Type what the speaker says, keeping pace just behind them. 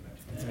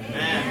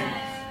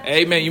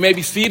Amen. You may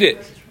be seated.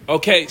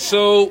 Okay,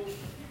 so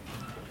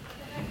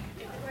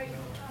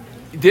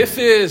this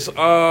is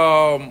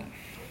one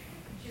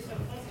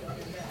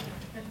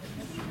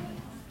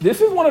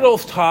of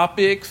those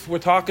topics. We're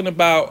talking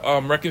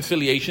about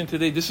reconciliation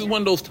today. This is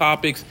one of those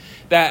topics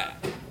that,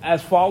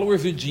 as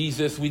followers of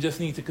Jesus, we just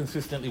need to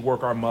consistently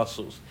work our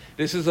muscles.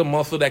 This is a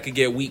muscle that could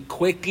get weak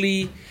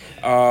quickly.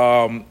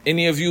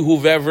 Any of you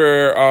who've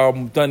ever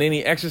done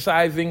any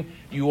exercising,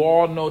 you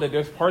all know that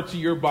there's parts of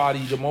your body,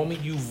 the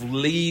moment you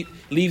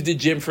leave the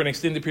gym for an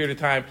extended period of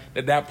time,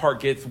 that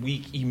part gets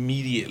weak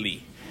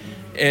immediately.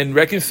 And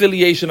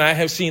reconciliation, I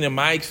have seen in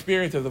my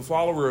experience as a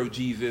follower of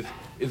Jesus,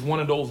 is one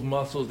of those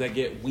muscles that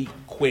get weak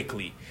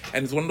quickly.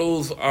 And it's one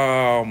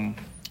of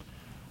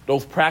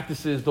those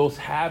practices, those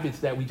habits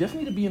that we just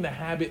need to be in the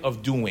habit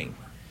of doing.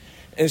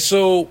 And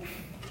so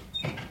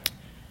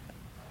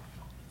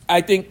I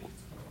think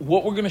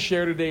what we're going to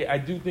share today, I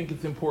do think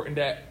it's important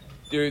that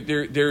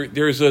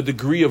there's a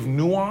degree of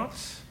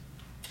nuance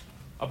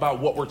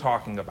about what we're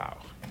talking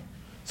about.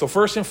 So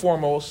first and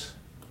foremost,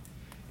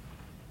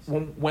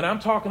 when I'm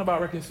talking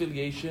about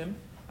reconciliation,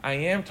 I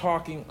am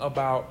talking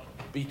about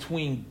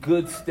between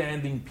good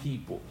standing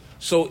people.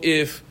 So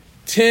if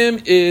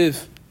Tim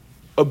is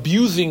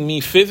abusing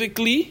me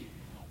physically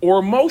or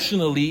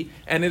emotionally,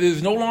 and it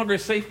is no longer a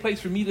safe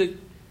place for me to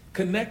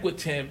connect with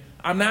Tim,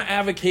 I'm not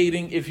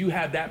advocating, if you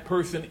have that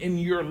person in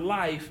your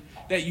life,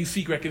 that you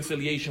seek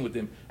reconciliation with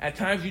them. At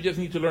times, you just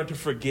need to learn to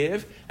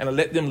forgive and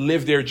let them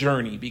live their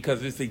journey,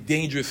 because it's a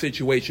dangerous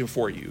situation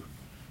for you.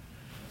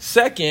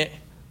 Second,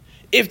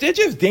 if they're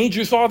just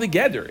dangerous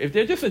altogether, if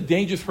they're just a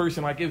dangerous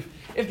person, like if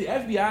the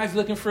FBI is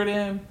looking for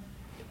them,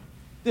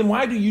 then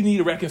why do you need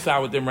to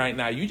reconcile with them right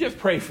now? You just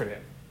pray for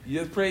them. You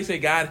just pray, say,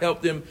 God,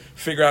 help them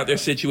figure out their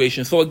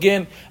situation. So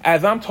again,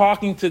 as I'm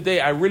talking today,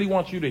 I really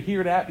want you to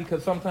hear that,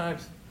 because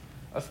sometimes,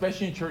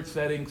 especially in church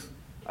settings,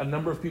 a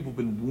number of people have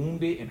been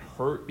wounded and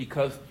hurt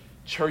because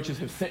churches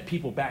have sent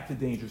people back to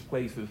dangerous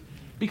places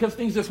because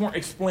things just weren't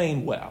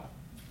explained well.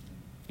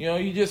 You know,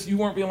 you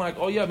weren't being like,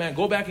 oh yeah, man,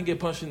 go back and get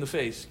punched in the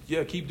face.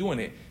 Yeah, keep doing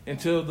it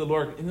until the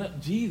Lord.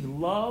 Jesus,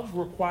 love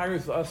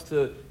requires us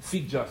to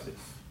seek justice.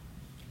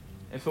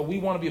 And so we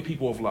want to be a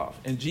people of love.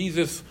 And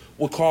Jesus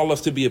will call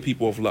us to be a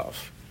people of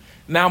love.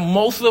 Now,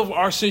 most of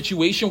our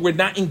situation, we're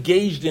not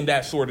engaged in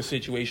that sort of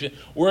situation.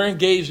 We're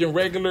engaged in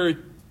regular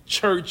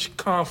church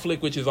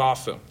conflict, which is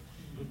awesome.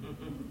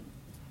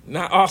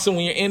 Not awesome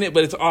when you're in it,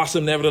 but it's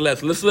awesome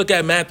nevertheless. Let's look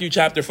at Matthew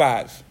chapter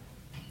 5.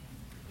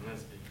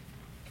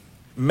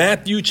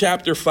 Matthew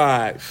chapter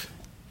 5.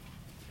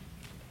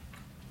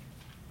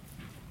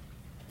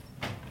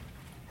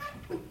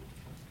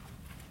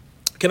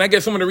 Can I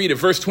get someone to read it?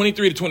 Verse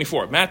 23 to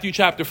 24. Matthew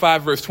chapter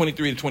 5, verse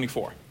 23 to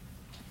 24.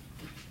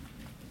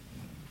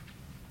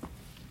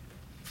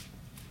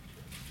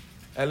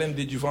 Ellen,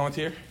 did you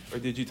volunteer? Or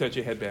did you touch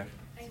your headband?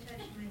 I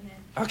touched my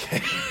head.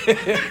 Okay.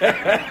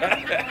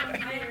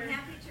 I'm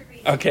happy to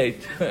read. Okay.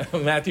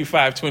 Matthew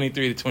 5,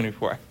 23 to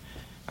 24.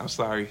 I'm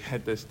sorry. I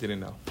just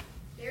didn't know.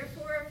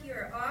 Therefore, if you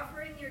are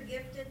offering your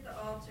gift at the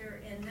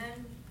altar, and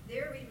then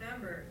there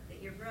remember that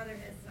your brother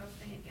has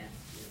something against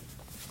you,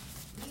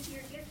 leave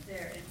your gift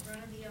there in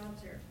front of the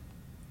altar.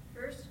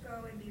 First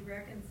go and be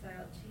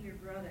reconciled to your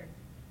brother,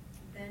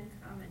 then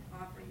come and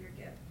offer your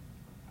gift.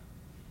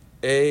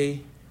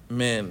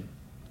 Amen.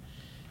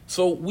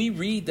 So we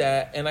read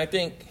that, and I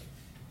think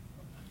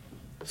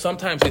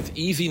sometimes it's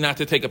easy not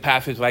to take a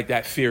passage like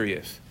that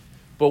serious.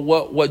 But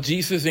what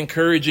Jesus is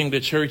encouraging the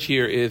church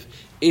here is,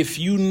 if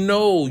you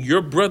know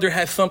your brother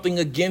has something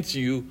against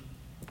you,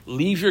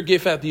 leave your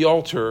gift at the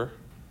altar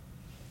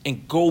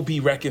and go be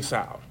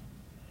reconciled.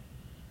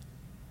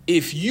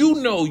 If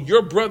you know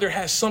your brother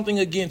has something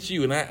against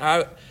you, and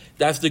I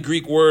that's the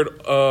Greek word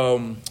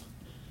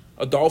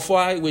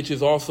Adelphoi, which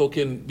is also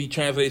can be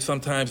translated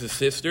sometimes as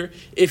sister.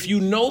 If you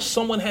know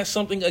someone has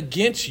something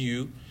against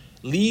you,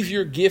 leave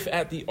your gift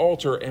at the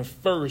altar and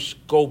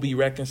first go be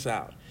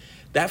reconciled.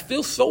 That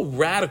feels so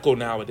radical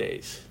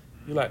nowadays.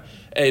 You're like,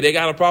 hey, they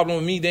got a problem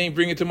with me. They ain't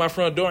bring it to my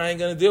front door. I ain't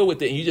going to deal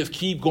with it. And you just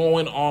keep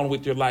going on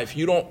with your life.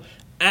 You don't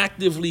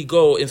actively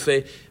go and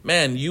say,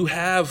 man, you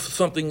have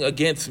something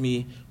against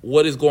me.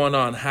 What is going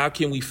on? How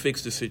can we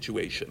fix the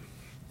situation?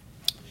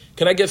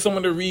 Can I get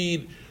someone to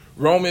read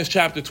Romans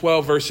chapter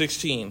 12, verse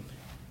 16?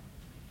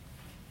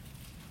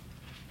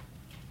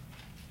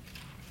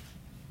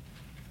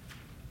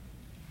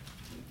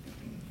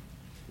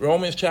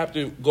 Romans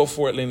chapter, go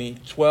for it, Lenny,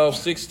 12,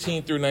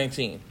 16 through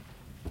 19.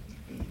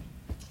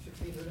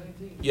 16 through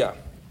 19? Yeah.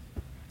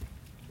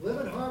 Live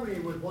in harmony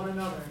with one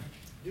another.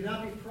 Do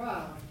not be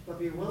proud, but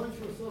be willing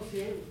to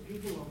associate with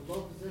people of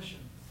low position.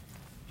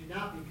 Do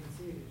not be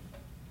conceited.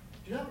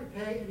 Do not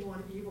repay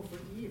anyone evil for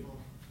evil.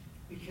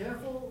 Be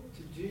careful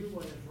to do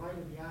what is right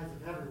in the eyes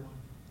of everyone.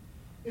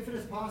 If it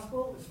is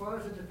possible, as far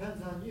as it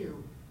depends on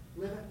you,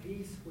 live at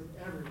peace with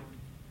everyone.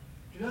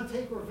 Do not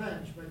take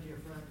revenge, my dear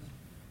friends,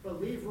 but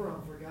leave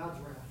room for God's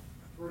wrath.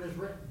 For it is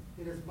written,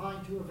 it is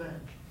mine to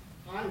avenge.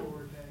 I will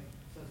repay,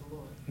 says the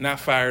Lord. Not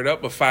fired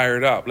up, but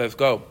fired up. Let's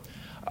go.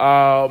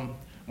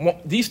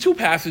 These two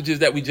passages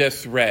that we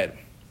just read,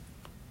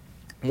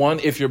 One,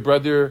 if your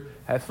brother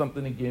has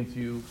something against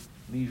you,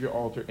 leave your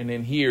altar. And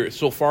then here,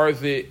 so far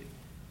as it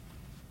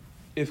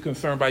is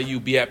concerned by you,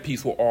 be at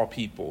peace with all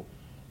people.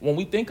 When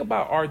we think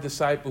about our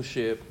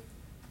discipleship,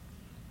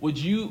 would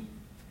you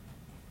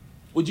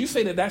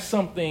say that that's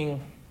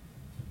something,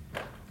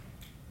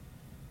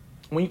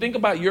 when you think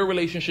about your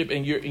relationship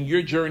and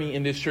your journey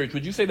in this church,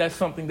 would you say that's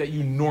something that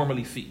you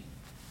normally see?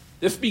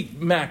 Let's speak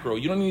macro.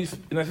 You don't need to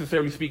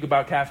necessarily speak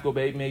about Casco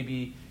Bay.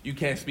 Maybe you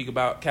can't speak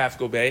about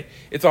Casco Bay.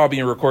 It's all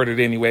being recorded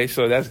anyway,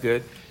 so that's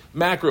good.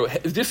 Macro,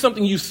 is this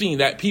something you've seen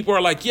that people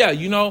are like, yeah,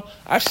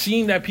 I've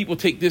seen that people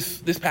take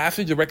this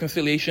passage of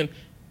reconciliation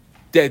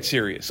dead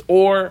serious.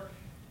 Or,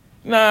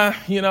 nah,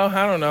 I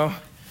don't know.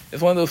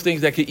 It's one of those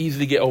things that could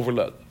easily get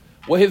overlooked.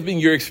 What has been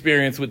your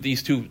experience with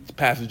these two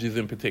passages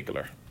in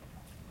particular?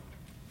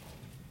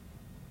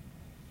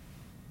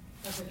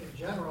 I think in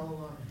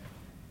general,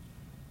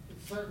 it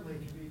certainly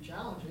can be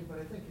challenging, but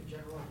I think in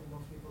general, I think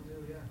most people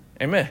do,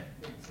 yeah. Amen.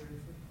 Take it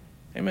seriously.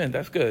 Amen.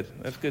 That's good.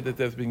 That's good that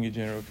that's been your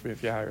general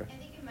experience. Yahira. I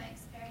think in my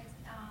experience,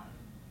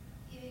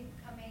 even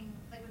coming,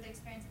 like with the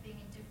experience of being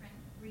in different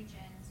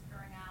regions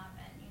growing up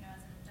and,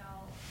 as an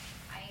adult,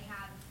 I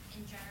have,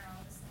 in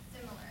general,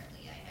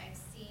 similarly, I've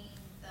seen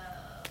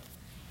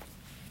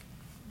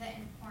the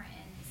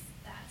importance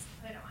that's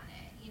put on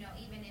it,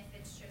 even if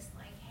it's just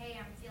like, hey,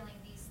 I'm feeling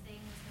these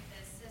things with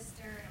this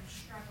sister and I'm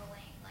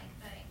struggling, like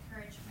the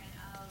encouragement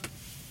of,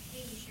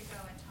 hey, you should go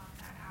and talk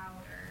that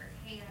out, or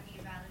hey, have you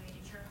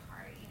evaluated your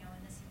heart,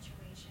 in this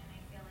situation.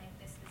 I feel like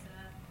this is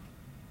a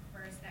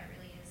verse that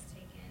really is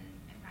taken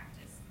and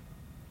practiced.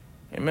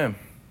 Amen.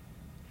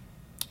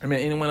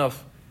 Anyone else,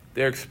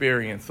 their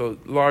experience? So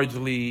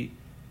largely,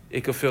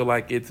 it could feel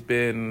like it's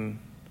been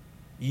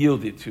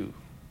yielded to.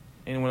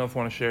 Anyone else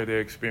want to share their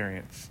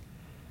experience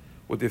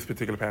with this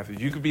particular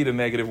passage? You could be the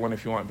negative one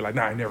if you want, be like,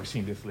 nah, I never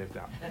seen this lived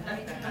out.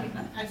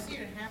 I've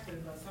seen it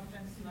happen, but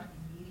sometimes it's not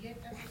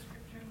immediate, as the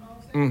scripture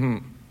calls it. Mm-hmm.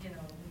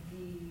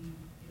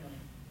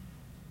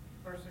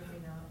 Person may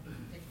not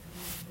take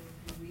communion for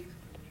a few weeks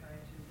to try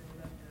to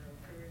build up their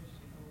courage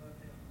to go up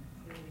and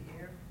clear the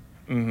air.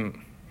 Mm-hmm.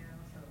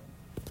 So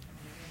the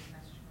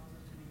message calls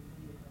us to be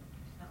immediate, but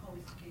it's not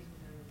always the case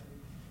with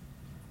everybody.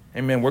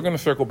 Amen. We're going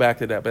to circle back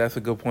to that, but that's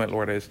a good point,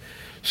 Lord.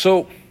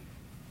 So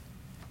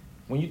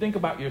when you think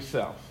about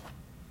yourself,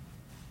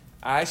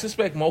 I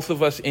suspect most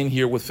of us in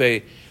here would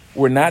say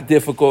we're not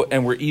difficult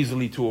and we're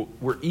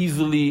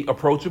easily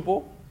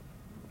approachable.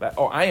 Like,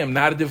 I am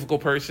not a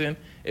difficult person.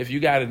 If you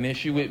got an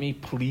issue with me,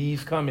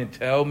 please come and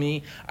tell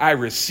me. I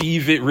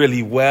receive it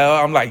really well.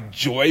 I'm like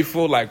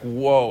joyful, like,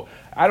 whoa.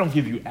 I don't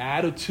give you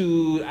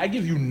attitude. I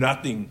give you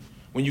nothing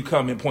when you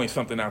come and point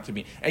something out to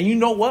me. And you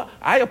know what?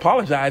 I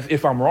apologize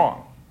if I'm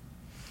wrong.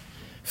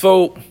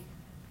 So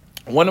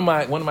one of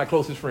my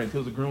closest friends, he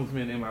was a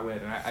groomsman in my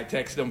wedding. I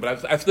texted him,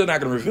 but I'm still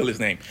not going to reveal his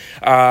name.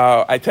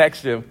 I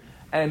texted him,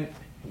 and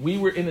we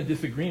were in a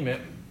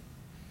disagreement.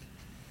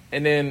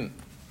 And then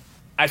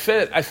I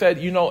said, as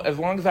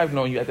long as I've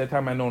known you, at that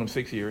time I'd known him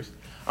 6 years,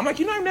 I'm like,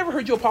 I've never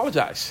heard you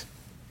apologize.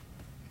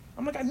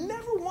 I'm like, I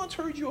never once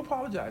heard you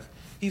apologize.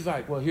 He's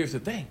like, well, here's the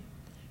thing.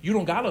 You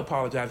don't got to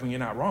apologize when you're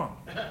not wrong.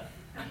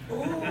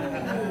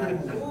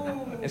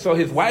 And so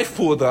his wife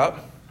pulled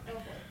up.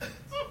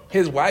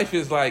 His wife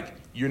is like,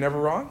 you're never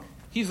wrong?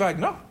 He's like,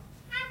 no.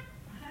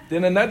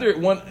 Then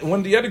one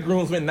of the other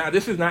groomsmen, now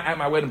this is not at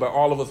my wedding, but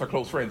all of us are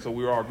close friends, so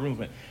we were all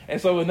groomsmen.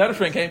 And so another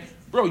friend came,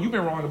 bro, you've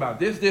been wrong about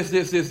this.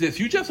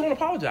 You just don't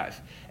apologize.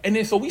 And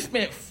then so we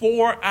spent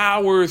 4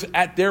 hours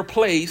at their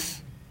place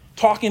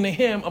talking to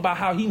him about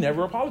how he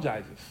never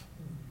apologizes.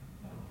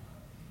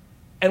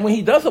 And when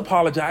he does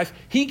apologize,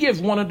 he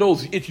gives one of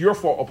those it's your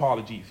fault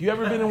apologies. You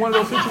ever been in one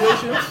of those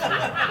situations?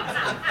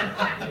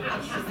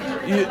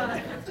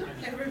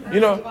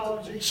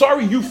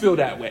 Sorry you feel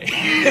that way.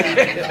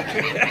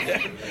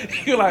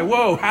 You're like,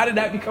 whoa, how did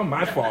that become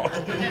my fault?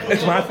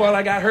 It's my fault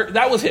I got hurt.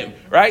 That was him,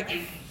 right?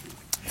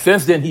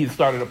 Since then, he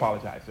started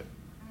apologizing.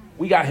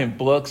 We got him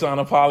books on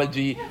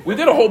apology. We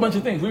did a whole bunch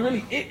of things.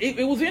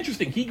 It was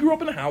interesting. He grew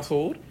up in a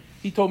household.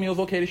 He told me it was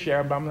okay to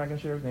share, but I'm not going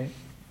to share his name.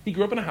 He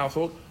grew up in a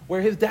household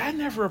where his dad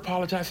never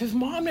apologized. His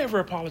mom never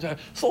apologized.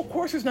 So, of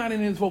course, it's not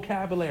in his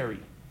vocabulary.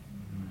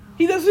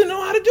 He doesn't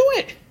know how to do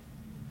it.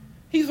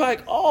 He's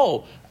like,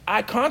 oh,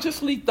 I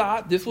consciously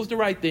thought this was the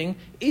right thing.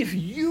 If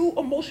you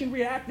emotionally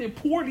reacted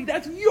poorly,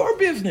 that's your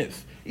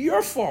business,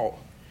 your fault.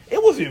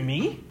 It wasn't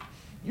me.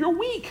 You're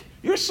weak.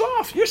 You're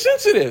soft. You're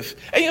sensitive.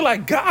 And you're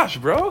like, gosh,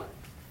 bro,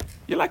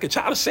 you're like a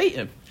child of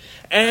Satan.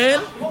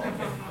 And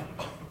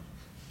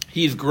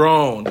he's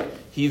grown.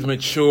 He's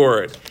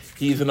matured.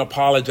 He's an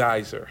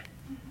apologizer.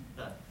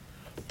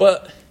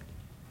 But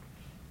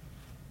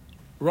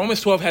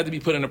Romans 12 had to be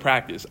put into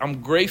practice.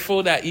 I'm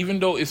grateful that even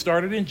though it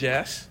started in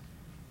jest,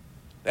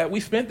 that we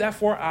spent that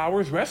 4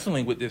 hours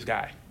wrestling with this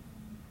guy.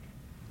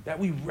 That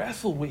we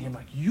wrestled with him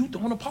like, you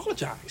don't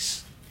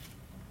apologize.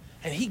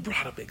 And he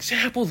brought up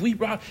examples. It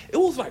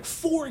was like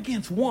 4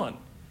 against 1.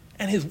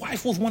 And his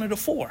wife was one of the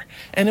 4.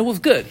 And it was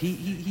good.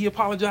 He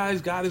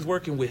apologized. God is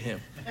working with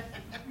him.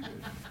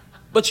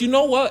 But you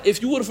know what?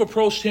 If you would have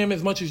approached him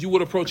as much as you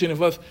would approach any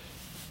of us,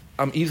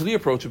 I'm easily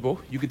approachable.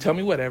 You can tell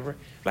me whatever.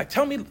 Like,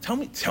 tell me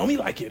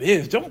like it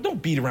is.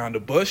 Don't beat around the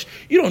bush.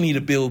 You don't need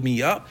to build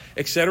me up,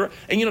 etc.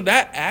 And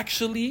that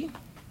actually,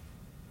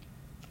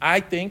 I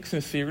think,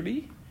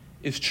 sincerely,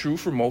 is true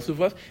for most of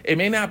us. It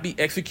may not be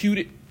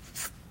executed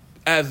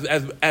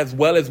as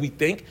well as we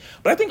think,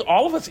 but I think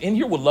all of us in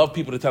here would love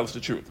people to tell us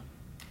the truth.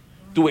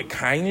 Do it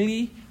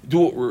kindly.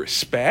 Do it with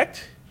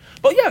respect.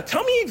 But yeah,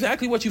 tell me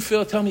exactly what you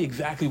feel. Tell me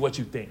exactly what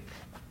you think.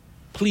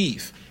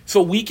 Please.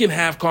 So we can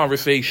have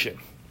conversation.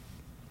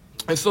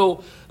 And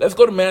so let's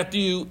go to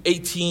Matthew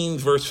 18,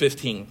 verse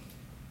 15.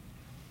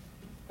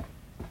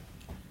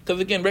 Because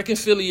again,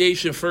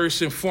 reconciliation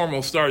first and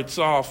foremost starts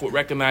off with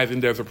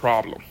recognizing there's a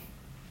problem.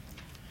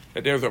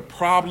 That there's a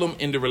problem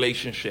in the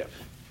relationship.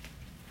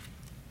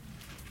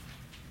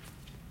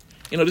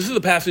 This is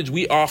a passage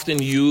we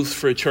often use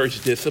for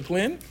church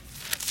discipline.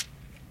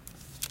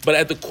 But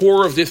at the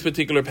core of this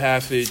particular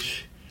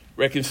passage,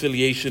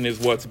 reconciliation is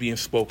what's being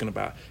spoken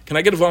about. Can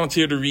I get a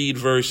volunteer to read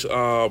verse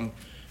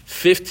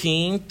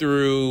 15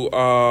 through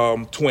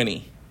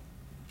 20?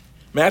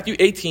 Matthew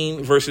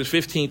 18, verses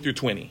 15 through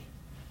 20.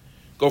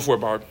 Go for it,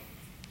 Barb.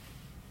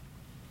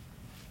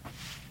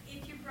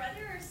 If your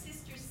brother or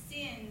sister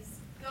sins,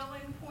 go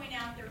and point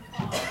out their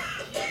fault,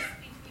 just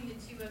between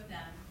the two of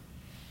them.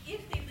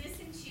 If they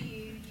listen to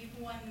you, you've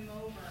won them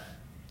over.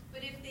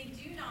 But if they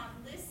do not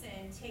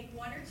listen, take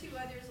one or two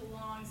others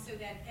along so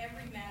that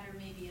every matter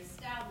may be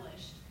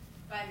established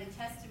by the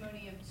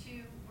testimony of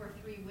 2 or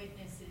 3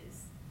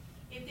 witnesses.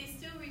 If they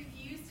still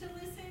refuse to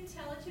listen,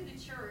 tell it to the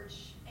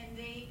church, and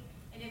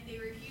if they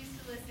refuse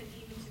to listen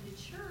even to the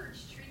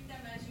church, treat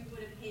them as you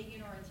would a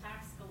pagan or a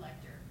tax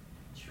collector.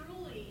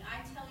 Truly,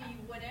 I tell you,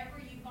 whatever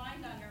you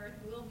bind on earth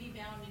will be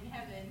bound in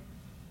heaven,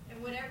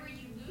 and whatever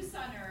you loose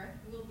on earth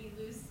will be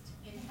loosed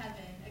in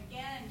heaven.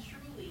 Again,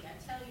 truly, I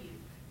tell you,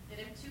 that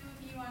if 2 of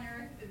you on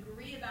earth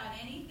agree about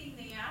anything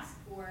they ask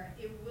for,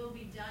 it will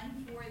be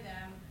done for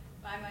them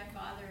by my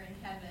Father in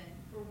heaven.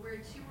 For where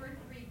 2 or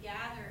 3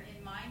 gather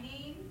in my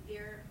name,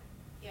 there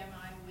am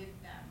I with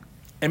them.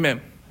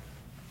 Amen.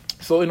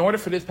 So in order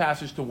for this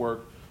passage to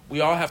work,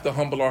 we all have to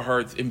humble our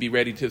hearts and be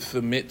ready to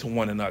submit to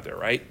one another,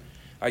 right?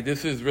 Like,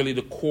 this is really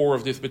the core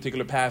of this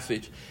particular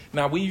passage.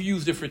 Now, we've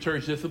used it for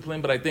church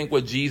discipline, but I think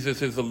what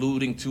Jesus is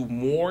alluding to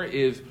more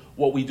is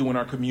what we do in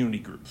our community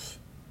groups.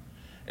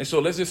 And so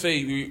let's just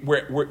say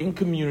we're in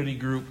community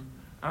group.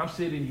 I'm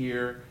sitting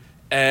here,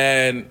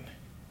 and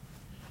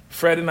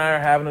Fred and I are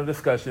having a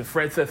discussion.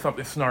 Fred said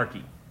something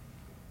snarky.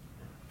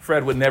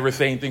 Fred would never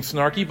say anything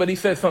snarky, but he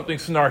said something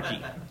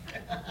snarky.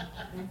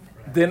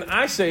 Then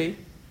I say,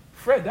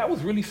 Fred, that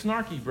was really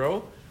snarky,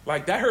 bro.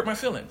 Like, that hurt my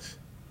feelings.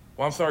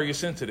 Well, I'm sorry, you're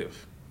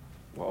sensitive.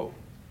 Whoa.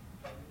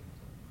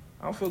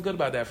 I don't feel good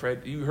about that,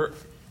 Fred. You hurt.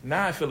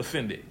 Now I feel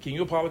offended. Can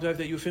you apologize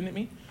that you offended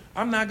me?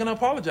 I'm not going to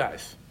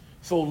apologize.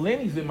 So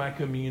Lenny's in my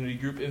community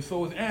group, and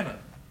so is Anna.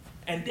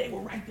 And they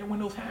were right there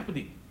when it was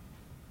happening.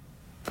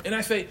 And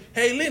I say,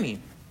 hey, Lenny,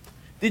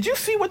 did you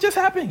see what just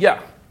happened? Yeah.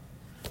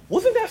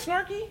 Wasn't that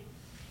snarky?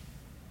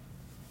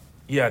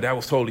 Yeah, that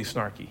was totally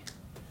snarky.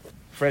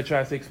 Fred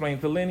tries to explain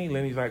to Lenny.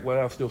 Lenny's like, well,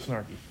 that was still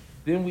snarky.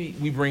 Then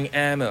we bring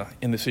Anna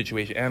in the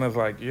situation. Anna's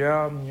like,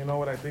 yeah, you know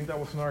what, I think that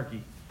was snarky.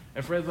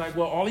 And Fred's like,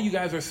 well, all of you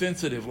guys are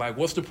sensitive. Like,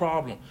 what's the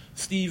problem?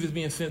 Steve is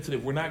being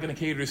sensitive. We're not going to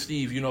cater to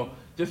Steve.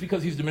 Just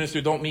because he's the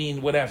minister don't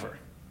mean whatever.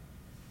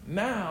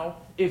 Now,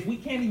 if we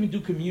can't even do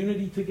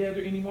community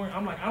together anymore,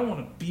 I'm like, I don't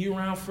want to be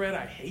around Fred.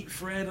 I hate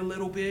Fred a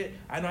little bit.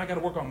 I know I got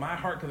to work on my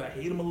heart because I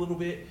hate him a little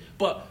bit.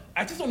 But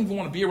I just don't even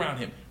want to be around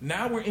him.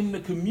 Now we're in the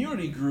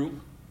community group.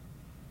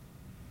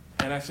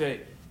 And I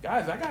say,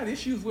 guys, I got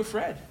issues with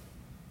Fred.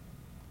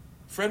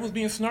 Fred was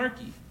being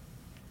snarky.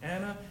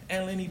 Anna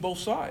and Lenny both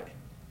saw it.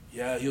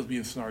 Yeah, he was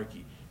being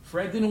snarky.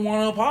 Fred didn't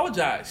want to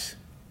apologize.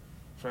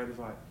 Fred is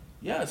like,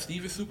 yeah,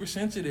 Steve is super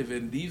sensitive,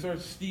 and these are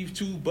Steve's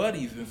 2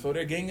 buddies, and so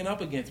they're ganging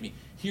up against me.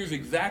 Here's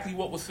exactly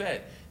what was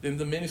said. Then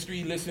the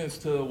ministry listens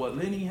to what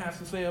Lenny has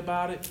to say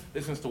about it,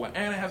 listens to what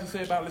Anna has to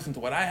say about it, listens to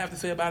what I have to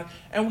say about it,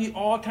 and we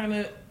all kind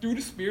of, through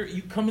the Spirit,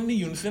 you come into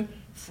unison.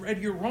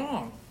 Fred, you're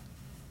wrong.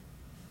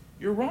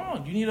 You're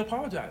wrong. You need to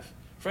apologize.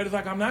 Fred is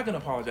like, I'm not going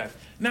to apologize.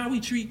 Now we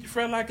treat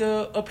Fred like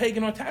a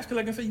pagan or tax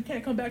collector and say, you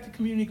can't come back to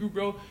community group,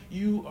 bro.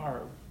 You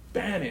are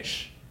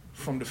banished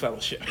from the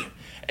fellowship.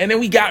 And then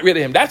we got rid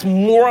of him. That's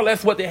more or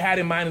less what they had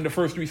in mind in the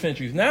first 3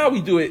 centuries. Now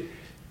we do it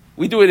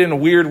in a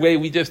weird way.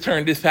 We just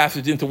turned this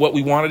passage into what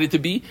we wanted it to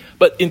be.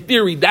 But in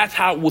theory, that's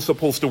how it was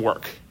supposed to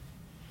work.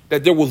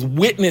 That there was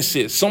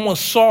witnesses. Someone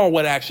saw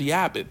what actually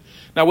happened.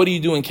 Now, what do you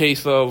do in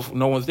case of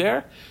no one's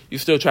there? You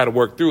still try to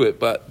work through it.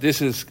 But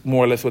this is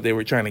more or less what they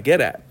were trying to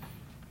get at.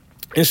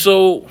 And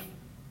so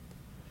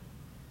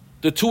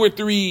the 2 or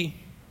 3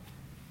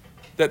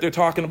 that they're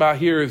talking about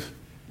here is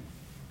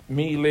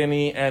me,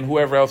 Lenny, and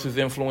whoever else is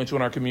influential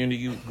in our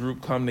community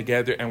group come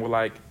together and we're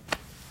like,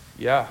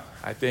 yeah,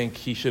 I think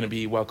he shouldn't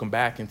be welcomed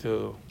back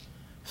until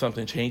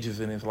something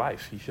changes in his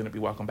life. He shouldn't be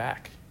welcomed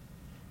back.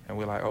 And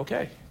we're like,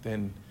 okay,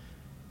 then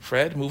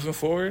Fred, moving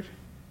forward,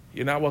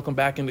 You're not welcome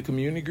back in the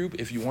community group.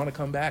 If you want to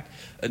come back,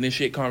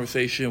 initiate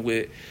conversation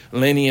with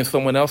Lenny and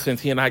someone else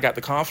since he and I got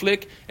the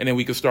conflict, and then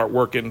we can start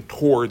working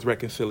towards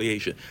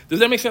reconciliation. Does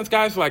that make sense,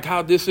 guys? Like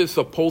how this is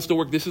supposed to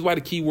work? This is why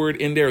the key word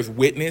in there is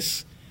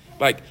witness.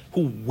 Like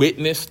who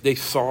witnessed, they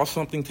saw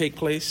something take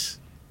place.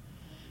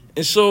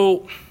 And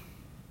so...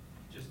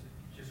 Just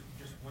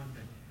one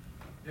thing.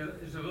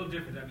 There's a little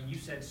difference. I mean, you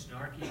said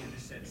snarky and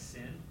this said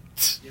sin.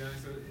 So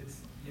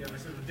it's,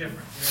 it's a little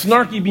different.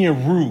 Snarky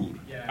being rude.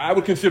 Yeah. I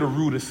would consider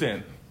rude a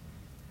sin.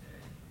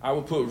 I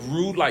would put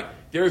rude, like,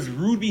 there's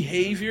rude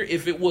behavior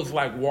if it was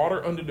like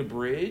water under the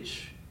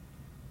bridge.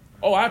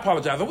 Oh, I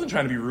apologize. I wasn't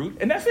trying to be rude.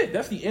 And that's it.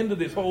 That's the end of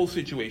this whole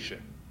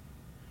situation.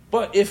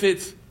 But if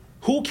it's,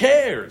 who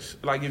cares?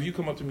 Like, if you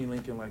come up to me,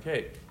 Lincoln, like,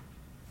 hey,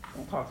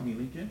 don't talk to me,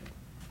 Lincoln.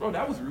 Bro,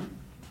 that was rude.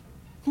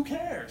 Who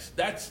cares?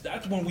 That's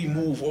when we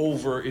move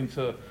over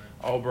into,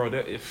 oh, bro,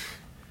 if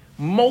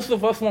most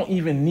of us won't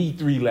even need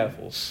 3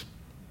 levels.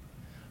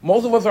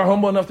 Most of us are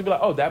humble enough to be like,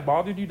 oh, that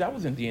bothered you? That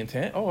wasn't the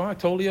intent. Oh, I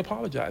totally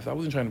apologize. I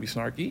wasn't trying to be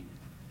snarky.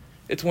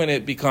 It's when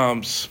it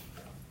becomes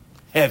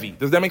heavy.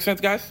 Does that make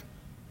sense, guys?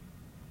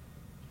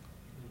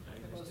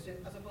 As opposed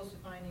to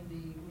finding the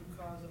root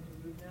cause of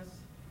the rudeness,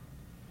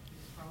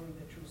 is probably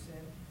the true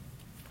sin.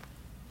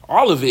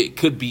 All of it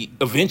could be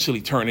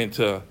eventually turned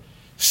into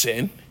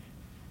sin.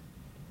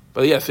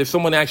 But yes, if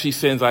someone actually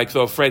sins, like,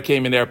 so Fred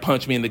came in there,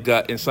 punched me in the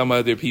gut, and some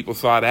other people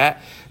saw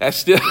that, that's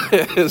still,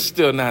 it's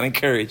still not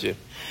encouraging.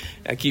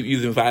 I keep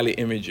using violent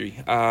imagery.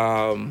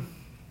 Amen.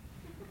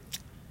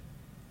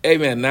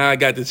 Now I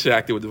got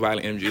distracted with the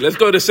violent imagery. Let's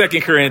go to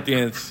 2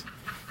 Corinthians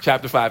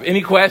chapter 5.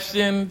 Any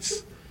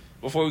questions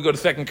before we go to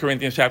 2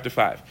 Corinthians chapter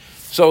 5?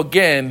 So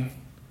again,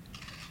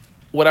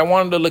 what I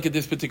wanted to look at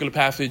this particular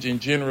passage in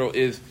general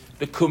is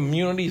the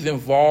community's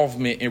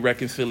involvement in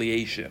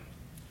reconciliation.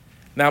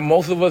 Now,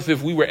 most of us,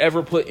 if we were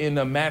ever put in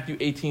a Matthew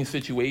 18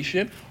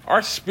 situation,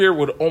 our spirit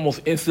would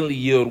almost instantly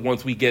yield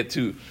once we get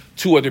to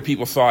 2 other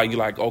people saw it. You're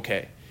like,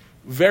 okay.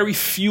 Very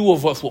few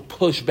of us will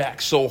push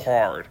back so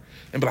hard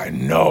and be like,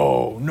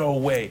 no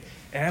way.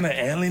 Anna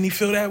and Lenny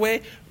feel that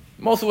way?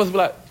 Most of us will be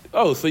like,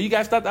 oh, so you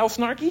guys thought that was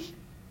snarky?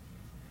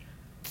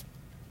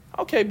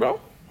 Okay, bro.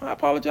 I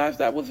apologize.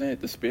 That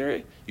wasn't the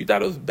spirit. You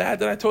thought it was bad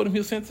that I told him he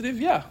was sensitive?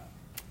 Yeah.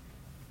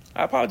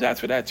 I apologize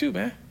for that too,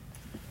 man.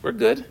 We're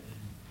good.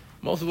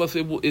 Most of us,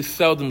 it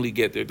seldomly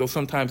get there, though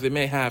sometimes it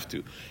may have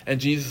to.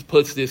 And Jesus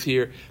puts this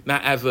here,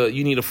 not as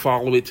you need to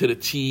follow it to the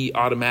T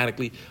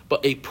automatically,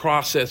 but a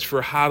process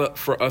for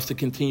for us to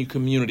continue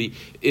community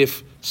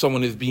if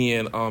someone is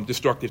being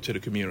destructive to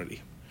the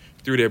community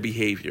through their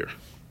behavior.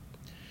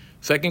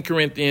 2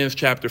 Corinthians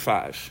chapter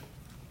 5.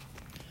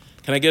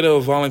 Can I get a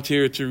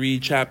volunteer to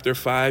read chapter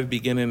 5,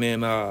 beginning in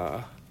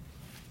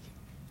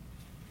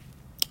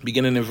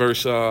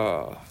verse,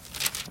 I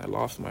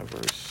lost my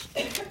verse.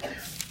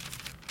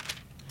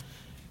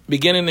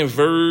 Beginning in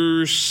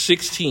verse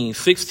 16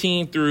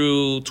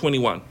 through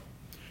 21.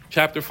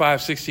 Chapter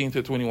 5, 16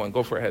 to 21.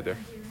 Go for it, Heather.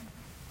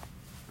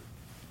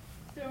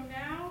 So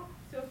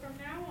from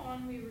now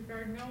on, we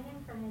regard no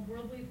one from a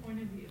worldly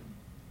point of view.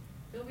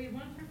 Though we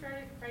once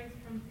regarded Christ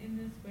in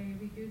this way,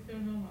 we do so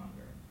no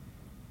longer.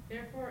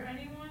 Therefore, if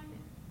anyone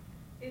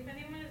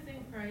is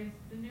in Christ,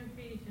 the new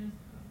creation is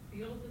come.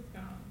 The old is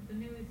gone, the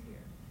new is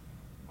here.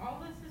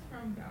 All this is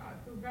from God,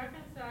 who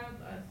reconciled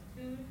us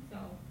to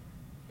himself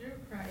through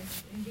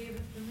Christ and gave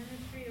us the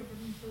ministry of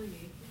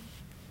reconciliation,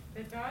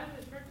 that God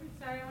was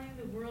reconciling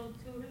the world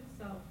to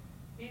himself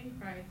in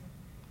Christ,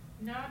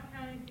 not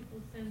counting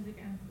people's sins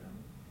against them.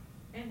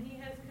 And he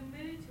has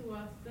committed to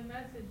us the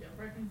message of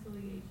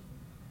reconciliation.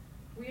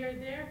 We are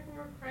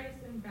therefore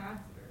Christ's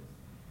ambassadors,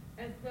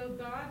 as though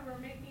God were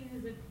making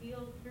his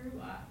appeal through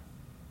us.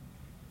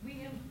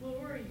 We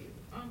implore you,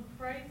 on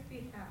Christ's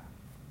behalf,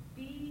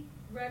 be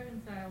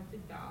reconciled to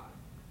God.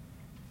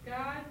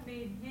 God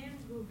made him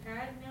who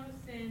had no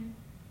sin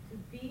to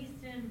be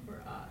sin for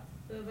us,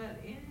 so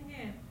that in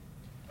him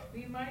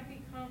we might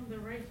become the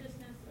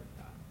righteousness of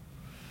God.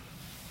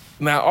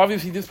 Now,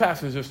 obviously, this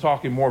passage is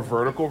talking more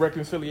vertical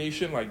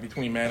reconciliation, like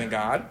between man and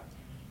God.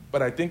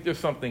 But I think there's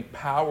something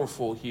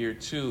powerful here,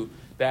 too,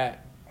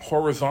 that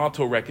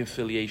horizontal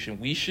reconciliation.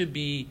 We should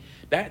be,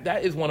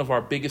 that is one of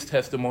our biggest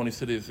testimonies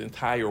to this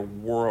entire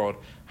world,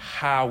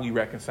 how we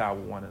reconcile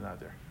with one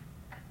another.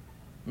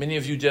 Many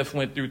of you just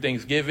went through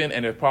Thanksgiving,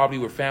 and there probably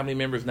were family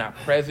members not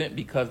present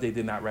because they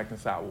did not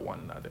reconcile with one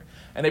another.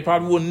 And they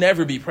probably will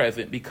never be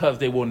present because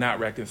they will not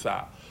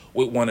reconcile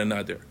with one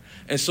another.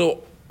 And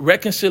so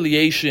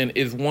reconciliation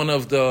is one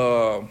of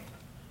the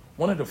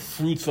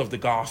fruits of the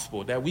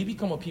gospel, that we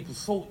become a people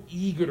so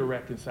eager to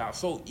reconcile,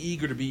 so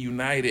eager to be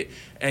united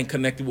and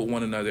connected with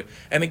one another.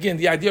 And again,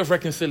 the idea of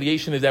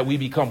reconciliation is that we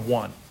become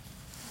one.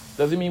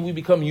 Doesn't mean we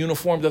become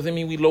uniform. Doesn't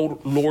mean we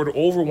lord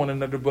over one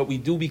another, but we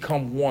do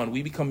become one.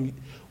 We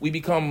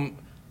become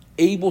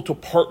able to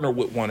partner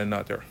with one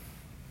another.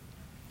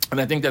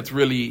 And I think that's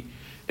really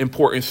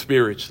important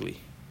spiritually,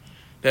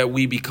 that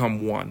we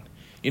become one.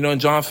 You know, in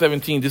John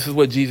 17, this is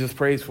what Jesus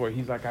prays for.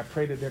 He's like, I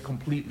pray that they're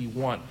completely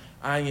one.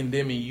 I and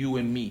them and you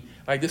and me.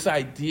 Like this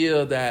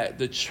idea that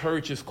the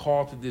church is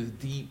called to this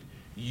deep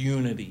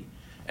unity.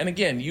 And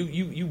again,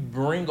 you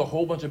bring a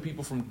whole bunch of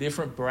people from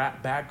different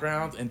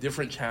backgrounds and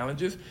different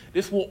challenges.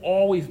 This will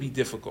always be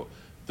difficult.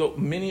 So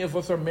many of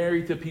us are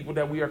married to people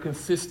that we are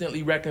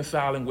consistently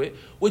reconciling with,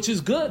 which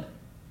is good.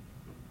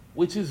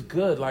 Which is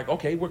good. Like,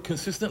 okay, we're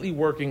consistently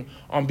working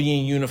on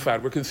being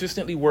unified. We're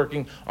consistently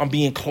working on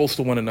being close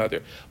to one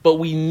another. But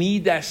we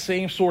need that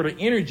same sort of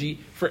energy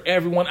for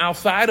everyone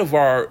outside of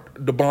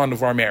the bond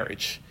of our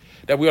marriage.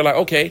 That we are like,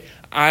 okay,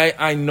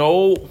 I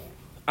know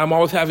I'm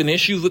always having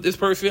issues with this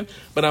person,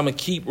 but I'm going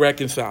to keep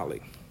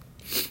reconciling.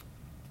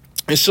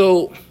 And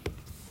so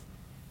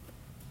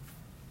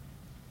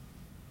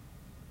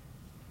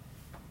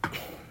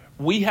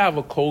we have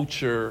a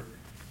culture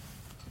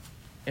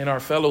in our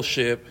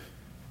fellowship,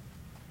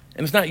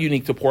 and it's not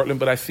unique to Portland,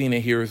 but I've seen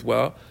it here as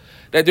well,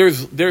 that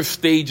there's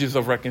stages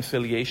of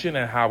reconciliation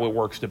and how it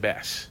works the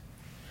best.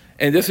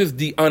 And this is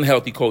the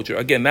unhealthy culture.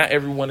 Again, not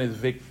everyone is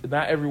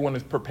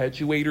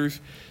perpetuators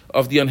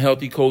of the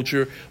unhealthy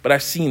culture, but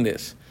I've seen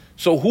this.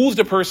 So who's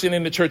the person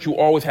in the church who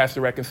always has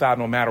to reconcile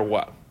no matter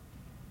what?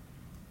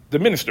 The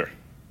minister.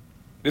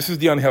 This is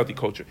the unhealthy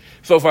culture.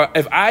 So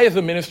if I as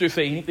a minister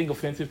say anything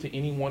offensive to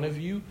any one of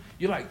you,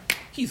 you're like,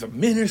 he's a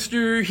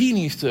minister, he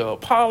needs to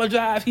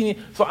apologize.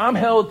 So I'm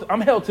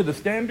held to the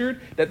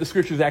standard that the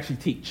scriptures actually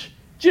teach,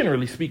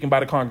 generally speaking, by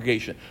the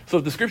congregation. So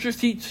if the scriptures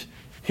teach,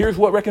 here's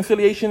what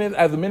reconciliation is,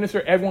 as a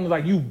minister, everyone is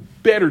like, you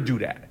better do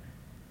that.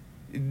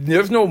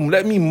 There's no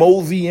let me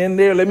mosey in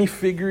there, let me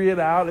figure it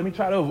out,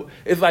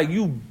 it's like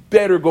you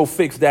better go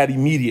fix that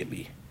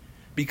immediately.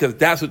 Because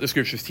that's what the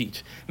scriptures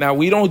teach. Now,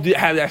 we don't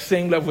have that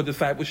same level of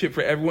discipleship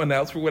for everyone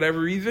else for whatever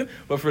reason,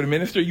 but for the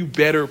minister, you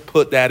better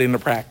put that into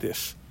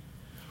practice.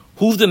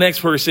 Who's the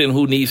next person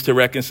who needs to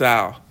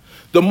reconcile?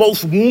 The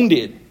most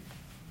wounded.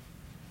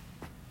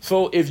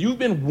 So if you've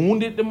been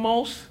wounded the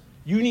most,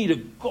 you need to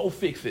go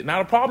fix it.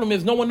 Now, the problem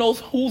is no one knows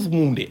who's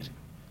wounded.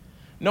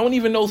 No one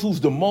even knows who's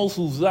the most,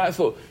 who's not.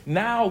 So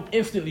now,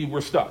 instantly,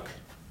 we're stuck.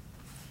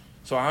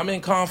 So I'm in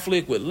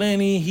conflict with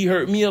Lenny. He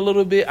hurt me a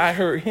little bit. I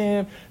hurt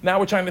him. Now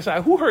we're trying to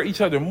decide who hurt each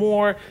other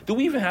more. Do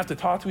we even have to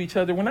talk to each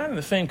other? We're not in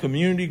the same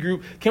community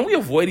group. Can we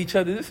avoid each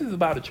other? This is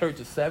about a church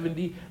of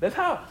 70. That's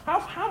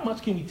how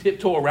much can we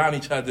tiptoe around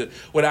each other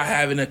without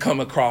having to come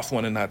across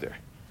one another?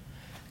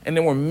 And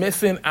then we're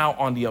missing out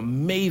on the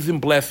amazing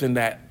blessing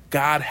that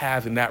God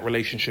has in that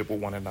relationship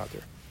with one another.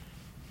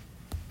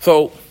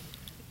 So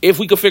if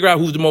we could figure out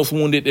who's the most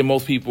wounded, then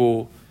most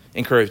people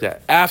encourage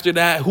that. After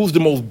that, who's the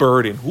most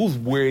burdened? Who's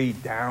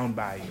weighed down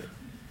by it?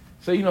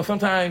 So,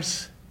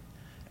 sometimes,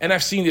 and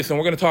I've seen this, and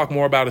we're going to talk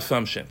more about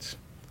assumptions.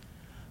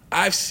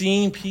 I've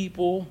seen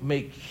people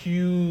make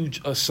huge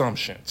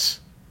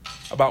assumptions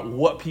about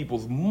what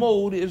people's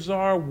motives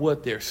are,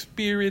 what their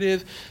spirit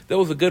is. There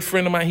was a good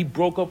friend of mine. He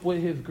broke up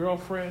with his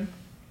girlfriend.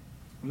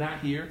 Not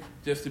here,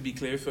 just to be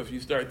clear. So if you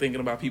start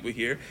thinking about people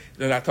here,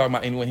 they're not talking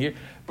about anyone here.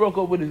 Broke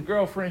up with his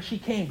girlfriend. She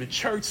came to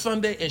church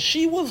Sunday, and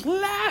she was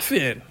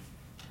laughing.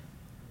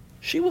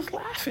 She was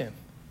laughing.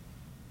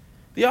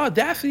 The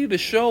audacity to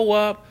show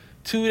up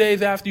 2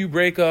 days after you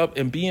break up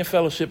and be in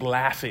fellowship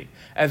laughing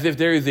as if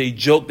there is a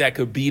joke that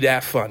could be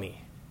that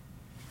funny.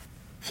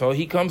 So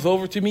he comes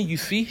over to me. You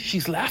see,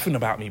 she's laughing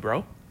about me,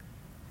 bro.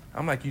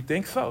 I'm like, you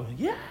think so?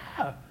 Yeah.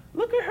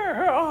 Look at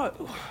her.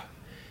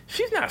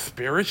 She's not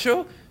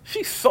spiritual.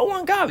 She's so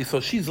ungodly. So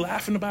she's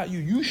laughing about you.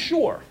 You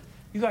sure?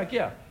 He's like,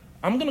 yeah.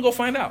 I'm going to go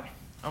find out.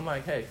 I'm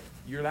like, hey,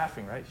 you're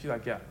laughing, right? She's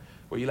like, yeah.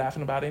 Were you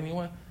laughing about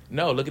anyone?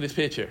 No, look at this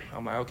picture.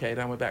 I'm like, okay,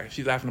 then I went back.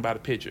 She's laughing about a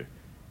picture.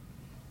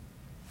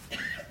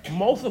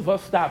 Most of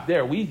us stop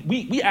there.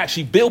 We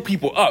actually build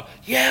people up.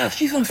 Yeah,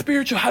 she's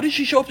unspiritual. How did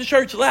she show up to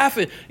church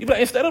laughing?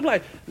 Instead of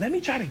let me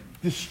try to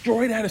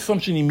destroy that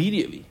assumption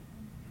immediately.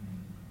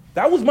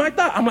 That was my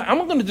thought. I'm like, I'm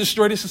going to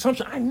destroy this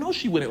assumption. I know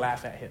she wouldn't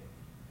laugh at him.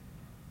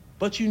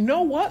 But you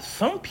know what?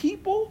 Some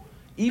people,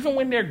 even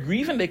when they're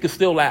grieving, they could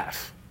still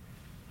laugh.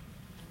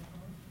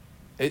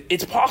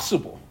 It's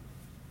possible.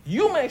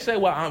 You may say,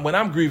 well, when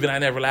I'm grieving, I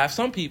never laugh.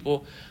 Some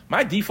people,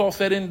 my default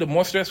setting, the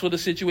more stressful the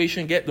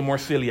situation get, the more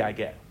silly I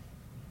get.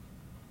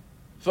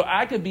 So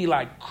I could be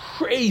like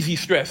crazy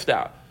stressed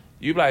out.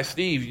 You'd be like,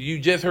 Steve, you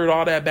just heard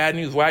all that bad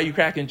news. Why are you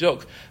cracking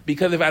jokes?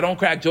 Because if I don't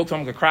crack jokes,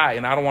 I'm going to cry,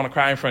 and I don't want to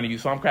cry in front of you,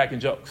 so I'm cracking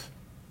jokes.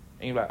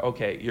 And you're like,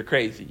 okay, you're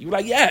crazy. You're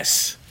like,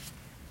 yes,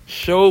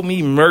 show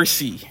me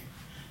mercy.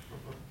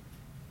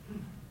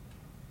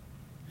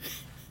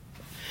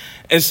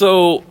 And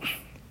so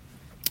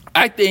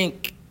I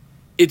think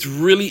it's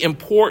really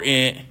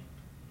important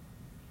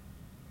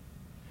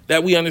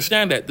that we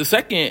understand that. The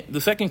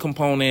second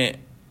component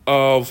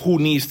of who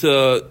needs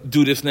to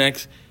do this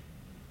next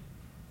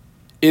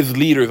is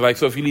leaders.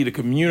 So if you lead a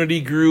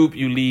community group,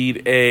 you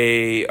lead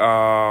a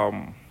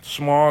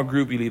small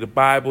group, you lead a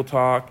Bible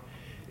talk,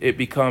 it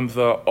becomes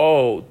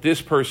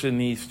this person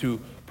needs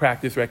to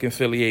practice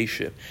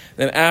reconciliation.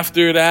 Then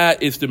after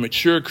that, it's the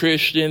mature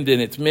Christian, then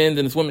it's men,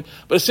 then it's women.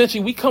 But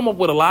essentially, we come up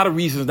with a lot of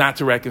reasons not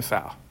to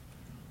reconcile.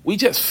 We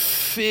just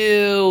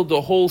fill the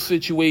whole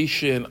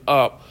situation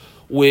up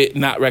with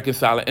not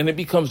reconciling, and it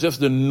becomes just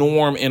the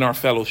norm in our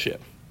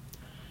fellowship.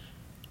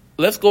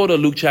 Let's go to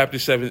Luke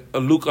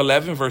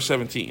 11, verse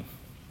 17.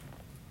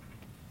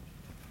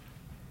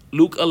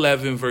 Luke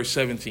 11, verse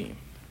 17.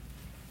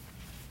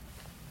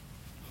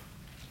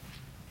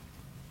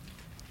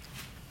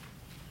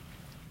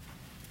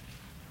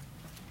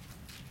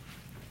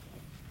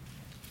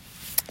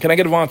 Can I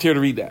get a volunteer to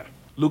read that?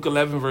 Luke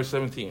 11, verse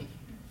 17.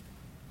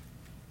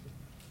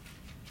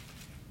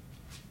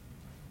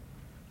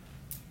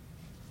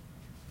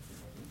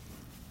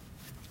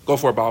 Go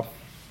for it, Bob.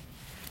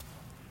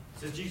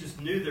 It says Jesus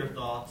knew their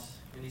thoughts,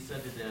 and he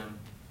said to them,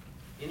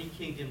 any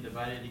kingdom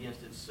divided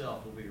against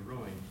itself will be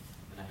ruined,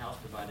 and a house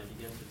divided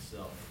against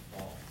itself will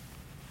fall.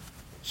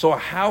 So a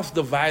house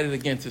divided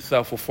against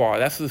itself will fall.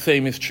 That's the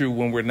same is true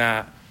when we're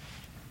not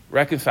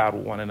reconciled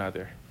with one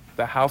another.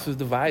 The house is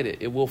divided.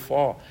 It will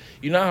fall.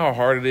 You know how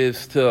hard it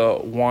is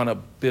to want to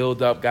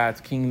build up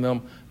God's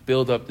kingdom,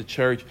 build up the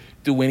church,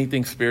 do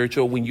anything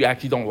spiritual when you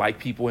actually don't like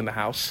people in the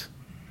house?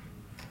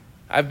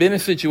 I've been in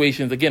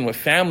situations, again, with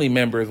family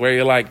members where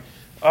you're like,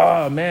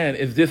 oh, man,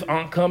 is this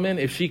aunt coming?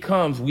 If she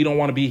comes, we don't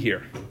want to be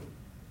here.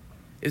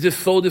 It's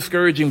just so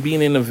discouraging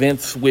being in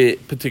events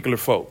with particular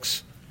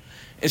folks.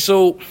 And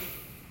so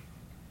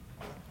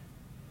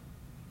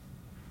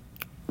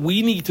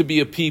we need to be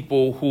a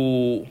people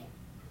who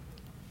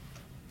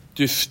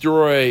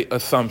destroy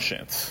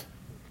assumptions.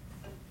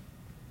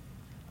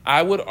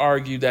 I would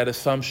argue that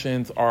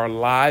assumptions are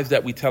lies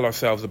that we tell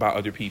ourselves about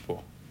other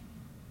people.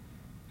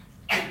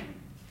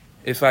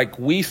 It's like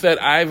we said,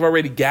 I've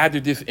already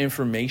gathered this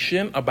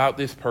information about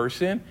this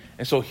person,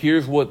 and so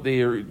here's what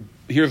they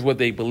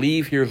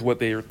believe, here's what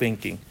they are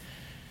thinking.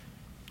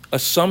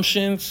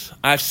 Assumptions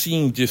I've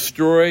seen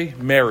destroy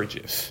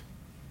marriages.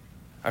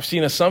 I've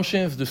seen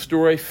assumptions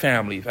destroy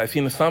families. I've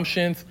seen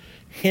assumptions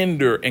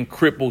hinder and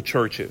cripple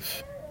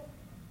churches.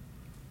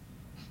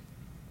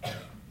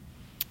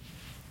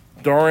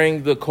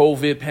 During the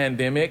COVID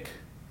pandemic,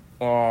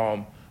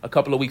 a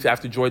couple of weeks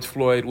after George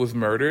Floyd was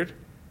murdered,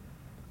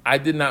 I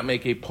did not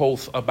make a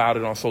post about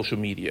it on social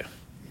media.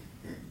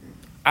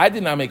 I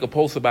did not make a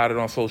post about it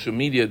on social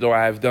media, though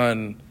I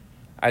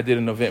did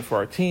an event for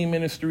our teen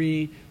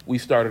ministry. We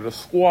started a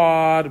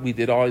squad. We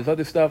did all this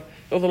other stuff.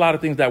 There was a lot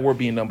of things that were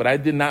being done, but I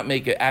did not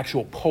make an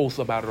actual post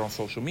about it on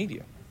social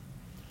media.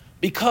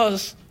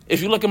 Because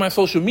if you look at my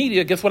social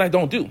media, guess what I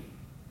don't do?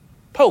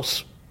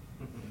 Post.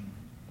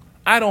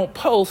 I don't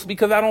post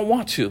because I don't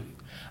want to.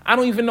 I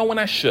don't even know when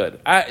I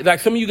should. Like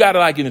some of you got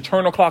an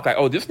internal clock, like,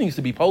 oh, this needs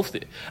to be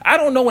posted. I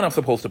don't know when I'm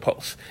supposed to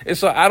post. And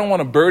so I don't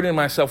want to burden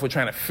myself with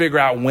trying to figure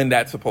out when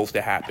that's supposed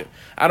to happen.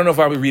 I don't know if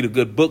I would read a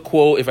good book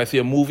quote, if I see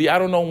a movie. I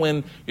don't know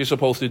when you're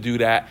supposed to do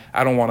that.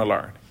 I don't want to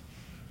learn.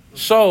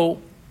 So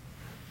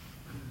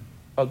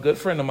a good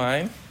friend of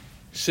mine,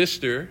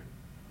 sister,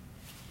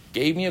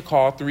 gave me a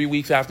call 3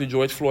 weeks after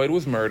George Floyd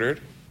was murdered.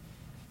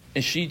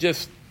 And she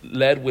just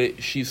led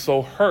with, she's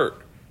so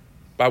hurt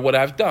by what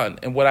I've done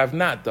and what I've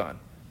not done.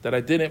 That I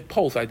didn't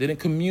post, I didn't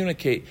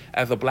communicate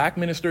as a black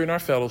minister in our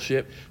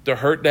fellowship, the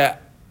hurt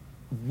that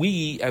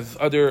we as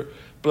other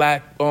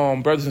black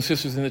brothers and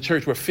sisters in the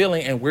church were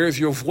feeling, and where's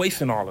your voice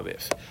in all of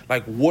this?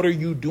 Like, what are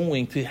you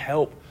doing to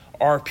help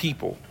our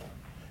people?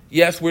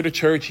 Yes, we're the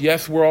church,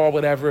 yes, we're all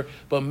whatever,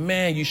 but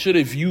man, you should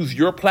have used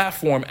your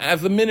platform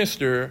as a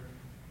minister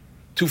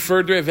to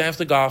further advance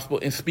the gospel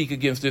and speak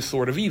against this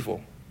sort of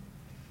evil.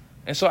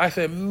 And so I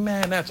said,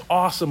 man, that's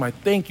awesome. I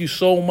thank you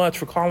so much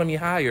for calling me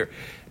higher.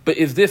 But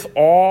is this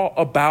all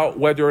about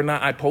whether or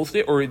not I post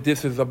it, or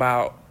this is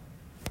about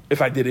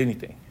if I did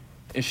anything?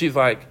 And she's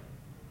like,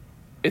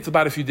 it's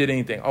about if you did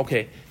anything.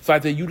 Okay. So I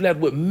said, you led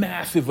with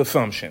massive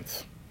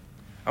assumptions.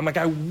 I'm like,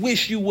 I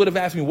wish you would have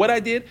asked me what I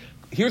did.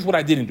 Here's what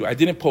I didn't do. I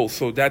didn't post.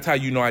 So that's how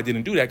you know I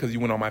didn't do that, because you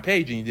went on my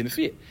page and you didn't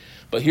see it.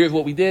 But here's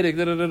what we did.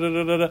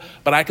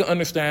 But I can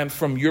understand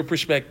from your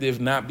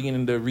perspective, not being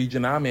in the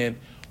region I'm in,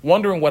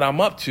 wondering what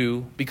I'm up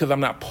to because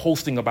I'm not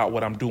posting about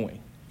what I'm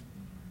doing.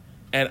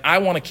 And I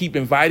want to keep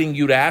inviting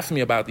you to ask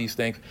me about these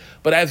things.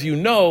 But as you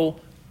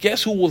know,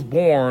 guess who was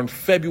born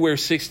February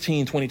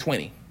 16,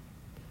 2020?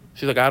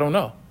 She's like, I don't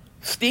know.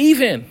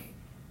 Stephen.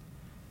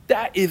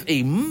 That is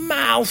a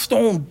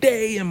milestone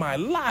day in my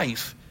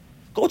life.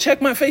 Go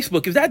check my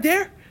Facebook. Is that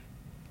there?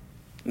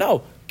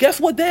 No.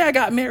 Guess what day I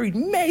got married?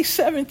 May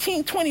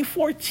 17,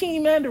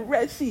 2014, man. The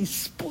Red Sea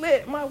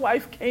split. My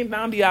wife came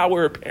down the aisle with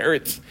her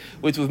parents,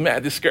 which was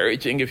mad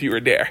discouraging if you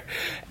were there.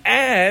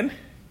 And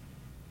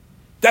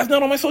that's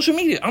not on my social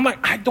media. I'm like,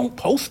 I don't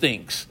post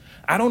things.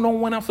 I don't know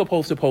when I'm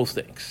supposed to post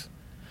things.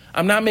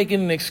 I'm not making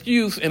an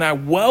excuse, and I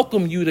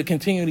welcome you to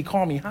continually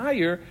call me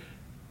higher,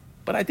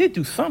 but I did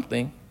do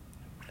something,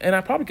 and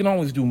I probably can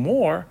always do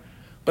more,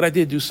 but I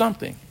did do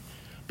something.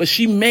 But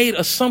she made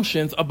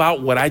assumptions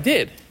about what I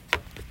did.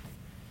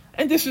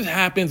 And this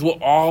happens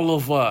with all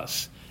of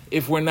us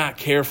if we're not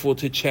careful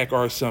to check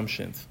our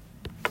assumptions.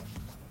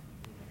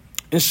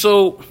 And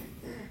so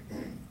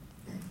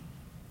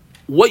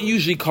what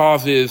usually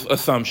causes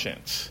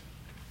assumptions?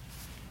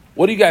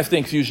 What do you guys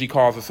think usually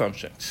causes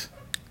assumptions?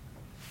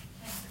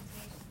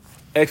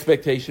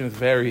 Expectations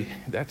vary.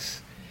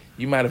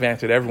 You might have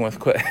answered everyone's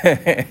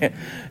question.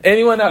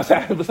 Anyone else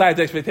besides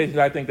expectations?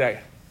 I think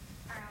that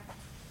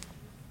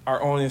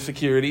our own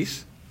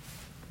insecurities.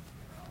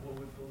 What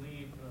we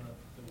believe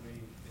the way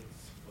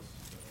it's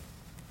supposed to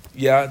go.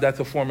 Yeah, that's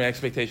a form of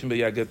expectation, but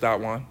yeah, get that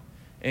one.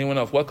 Anyone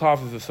else? What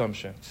causes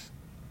assumptions?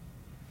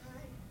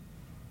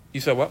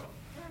 You said what?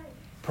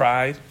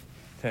 Pride.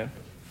 10.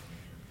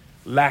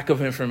 Lack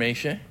of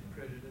information.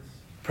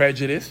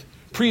 Prejudice.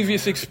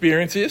 Previous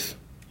experiences.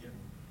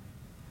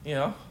 You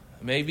know,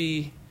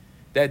 maybe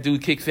that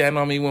dude kicked sand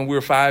on me when we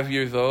were 5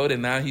 years old,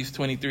 and now he's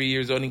 23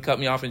 years old and he cut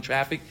me off in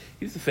traffic.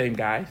 He's the same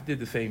guy, did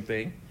the same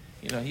thing.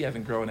 You know, he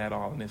hasn't grown at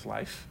all in his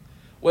life.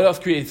 What else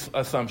creates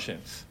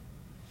assumptions?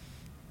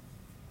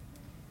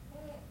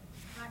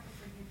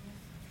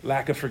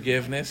 Lack of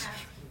forgiveness.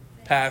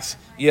 Past.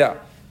 Yeah.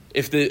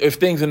 If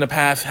things in the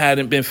past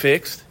hadn't been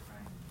fixed.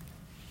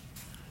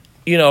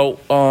 You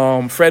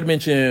know, Fred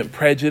mentioned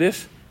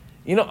prejudice.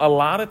 You know, a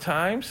lot of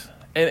times,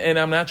 and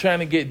I'm not trying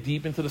to get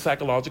deep into the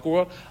psychological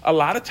world, a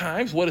lot of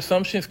times what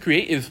assumptions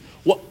create is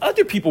what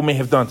other people may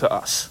have done to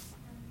us.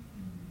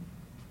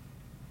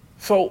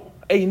 So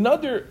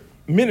another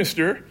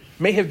minister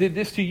may have did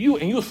this to you,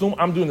 and you assume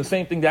I'm doing the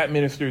same thing that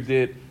minister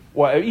did.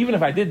 Well, even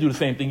if I did do the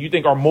same thing, you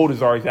think our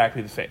motives are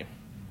exactly the same.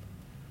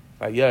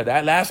 Like, yeah,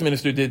 that last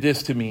minister did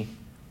this to me.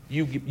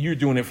 You're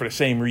doing it for the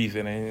same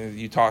reason. And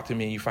you talk to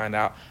me and you find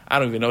out, I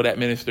don't even know that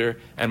minister,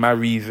 and my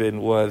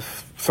reason was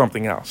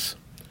something else.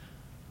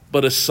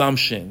 But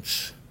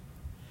assumptions.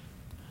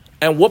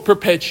 And what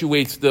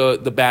perpetuates the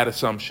bad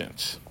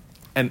assumptions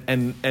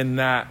and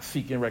not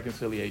seeking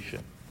reconciliation?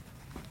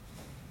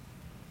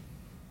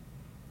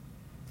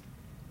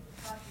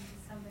 Talking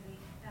to somebody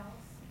else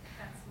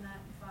that's not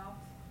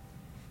involved,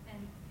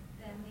 and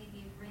then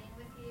maybe agreeing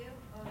with you.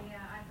 Oh yeah,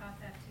 I thought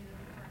that too.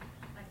 Or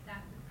like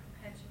that would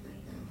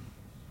perpetuate.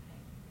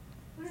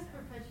 What does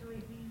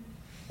perpetuate mean?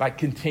 Like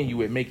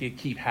continue it, make it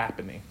keep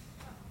happening.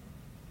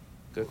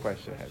 Good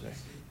question, Heather.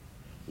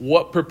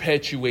 What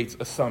perpetuates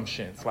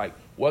assumptions? Like,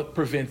 what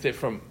prevents it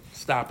from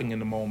stopping in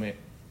the moment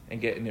and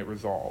getting it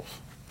resolved?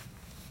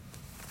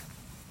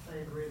 I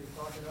agree with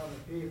talking to other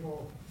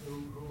people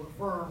who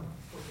affirm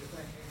what you're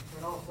thinking,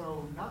 but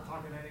also not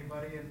talking to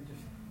anybody and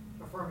just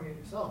affirming it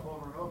yourself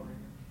over and over again.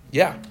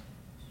 Yeah.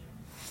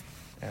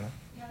 Anna?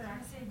 Yeah, I was going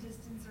to say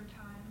distance or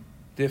time.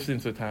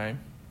 Distance or time?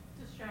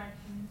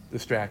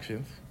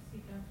 Distractions.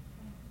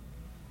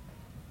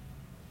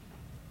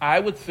 I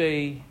would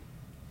say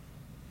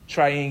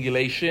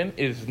triangulation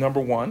is number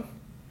one.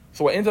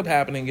 So what ends up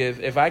happening is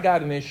if I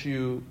got an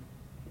issue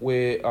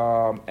with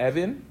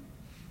Evan,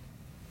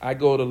 I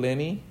go to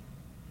Lenny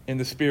in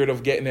the spirit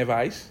of getting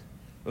advice.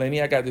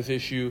 Lenny, I got this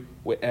issue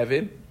with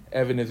Evan.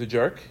 Evan is a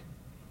jerk.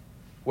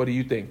 What do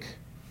you think?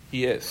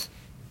 He is.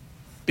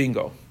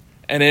 Bingo.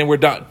 And then we're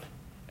done.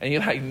 And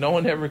you're like, no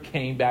one ever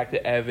came back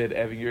to Evan.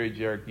 Evan, you're a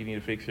jerk. You need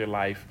to fix your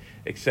life,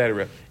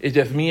 etc. It's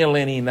just me and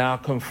Lenny now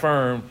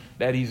confirm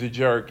that he's a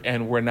jerk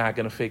and we're not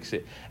going to fix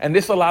it. And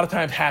this a lot of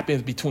times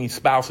happens between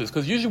spouses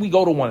because usually we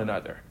go to one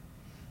another.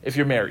 If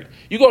you're married,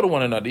 you go to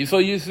one another. So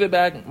you sit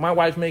back. My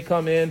wife may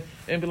come in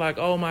and be like,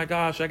 oh, my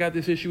gosh, I got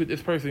this issue with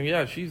this person.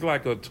 Yeah, she's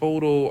like a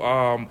total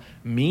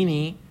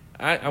meanie.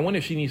 I wonder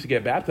if she needs to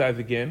get baptized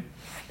again.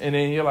 And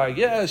then you're like,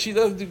 yeah, she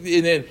does.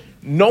 And then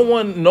no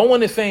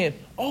one is saying,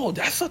 oh,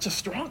 that's such a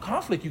strong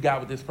conflict you got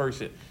with this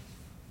person.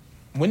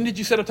 When did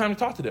you set up time to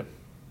talk to them?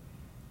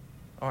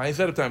 Oh, I ain't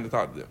set up time to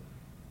talk to them.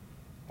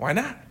 Why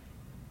not?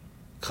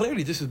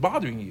 Clearly, this is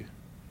bothering you.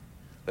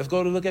 Let's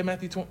go to look at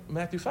Matthew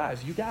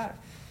 5.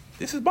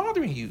 This is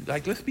bothering you.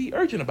 Like, let's be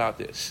urgent about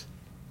this.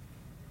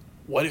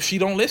 What if she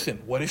don't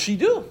listen? What if she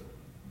do?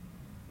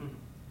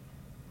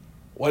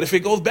 What if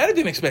it goes better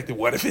than expected?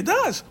 What if it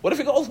does? What if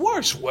it goes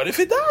worse? What if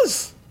it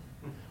does?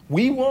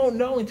 We won't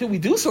know until we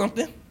do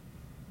something.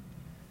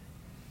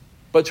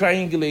 But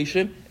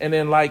triangulation, and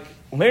then like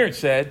Larry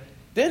said,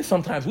 then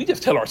sometimes we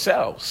just tell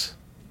ourselves.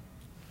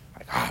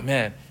 Like, oh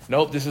man,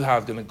 nope, this is how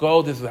it's going to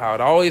go. This is how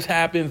it always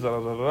happens.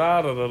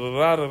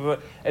 And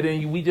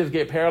then we just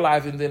get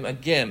paralyzed, and then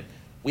again,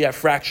 we have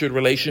fractured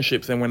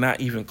relationships and we're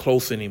not even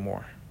close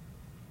anymore.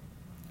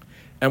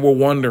 And we're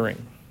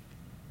wondering.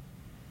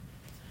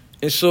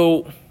 And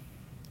so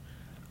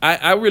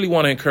I really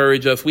want to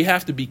encourage us. We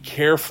have to be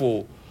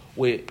careful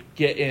with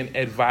getting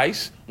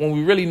advice when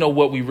we really know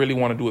what we really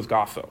want to do is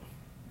gossip.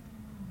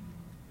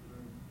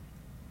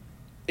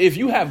 If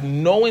you have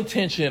no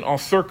intention on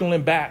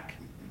circling back,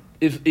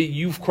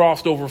 you've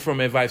crossed over from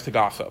advice to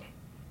gossip.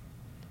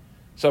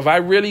 So if I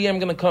really am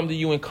going to come to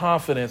you in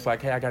confidence,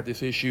 like, hey, I got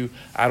this issue,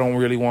 I don't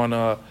really want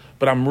to,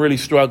 but I'm really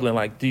struggling.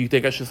 Like, do you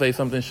think I should say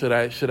something? Should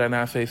I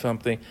not say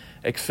something,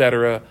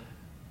 etc.?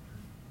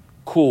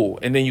 Cool.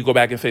 And then you go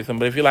back and say something.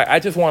 But if you're like, I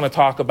just want to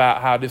talk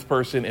about how this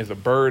person is a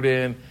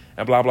burden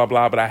and blah, blah,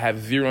 blah, but I have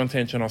zero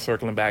intention on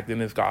circling back,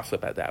 then it's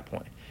gossip at that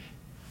point.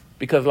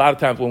 Because a lot of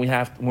times when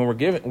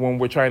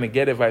we're trying to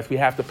get advice, we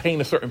have to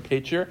paint a certain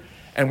picture,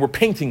 and we're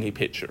painting a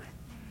picture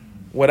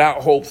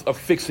without hopes of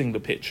fixing the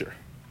picture,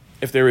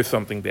 if there is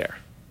something there.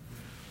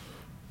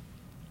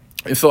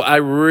 And so I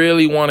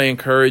really want to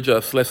encourage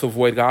us, let's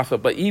avoid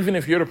gossip. But even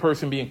if you're the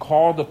person being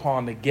called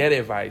upon to get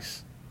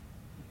advice,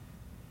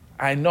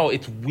 I know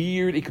it's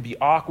weird. It could be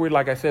awkward.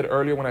 Like I said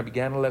earlier when I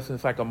began the lesson,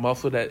 it's like a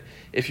muscle that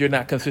if you're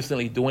not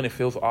consistently doing, it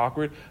feels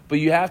awkward. But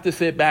you have to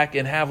sit back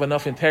and have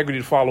enough integrity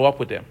to follow up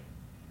with them.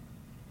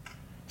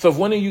 So if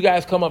one of you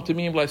guys come up to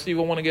me and be like, Steve,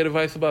 I want to get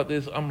advice about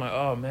this, I'm like,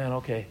 oh, man,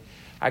 okay.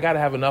 I got to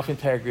have enough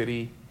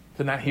integrity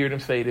to not hear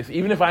them say this.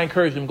 Even if I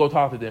encourage them, go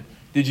talk to them.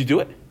 Did you do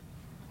it?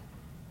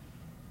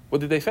 What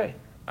did they say?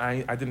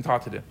 I didn't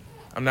talk to them.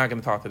 I'm not going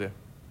to talk to them.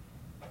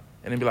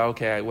 And then be like,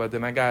 okay, well,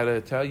 then I got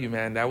to tell you,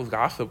 man, that was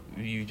gossip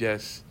you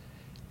just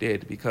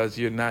did because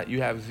you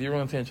have zero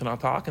intention on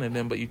talking to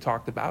them, but you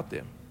talked about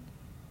them.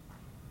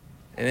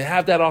 And then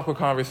have that awkward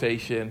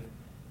conversation.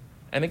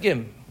 And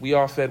again, we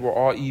all said we're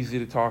all easy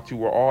to talk to.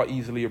 We're all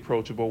easily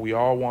approachable. We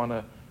all want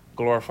to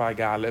glorify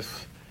God.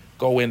 Let's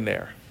go in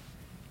there.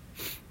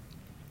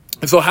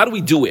 And so how do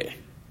we do it?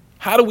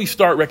 How do we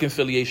start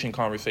reconciliation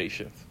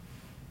conversations?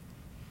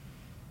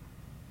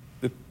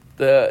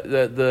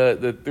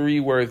 The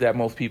three words that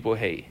most people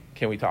hate.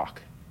 Can we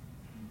talk?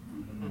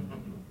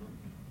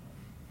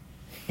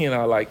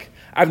 Like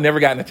I've never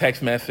gotten a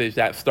text message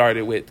that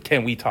started with,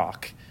 can we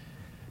talk?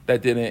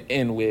 That didn't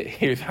end with,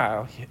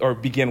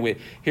 begin with,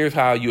 here's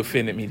how you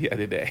offended me the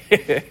other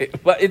day.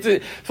 But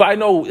so I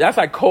know that's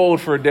like code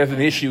for there's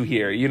an issue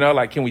here,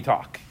 like, can we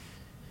talk?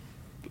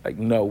 Like,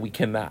 no, we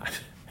cannot.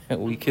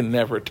 We can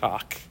never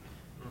talk.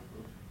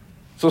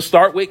 So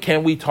start with,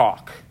 can we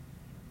talk?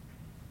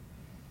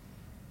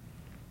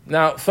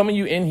 Now, some of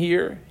you in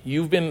here,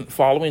 you've been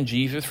following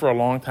Jesus for a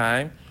long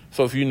time.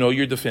 So if you know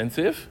you're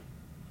defensive,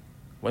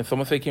 when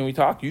someone say, can we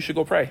talk? You should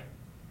go pray.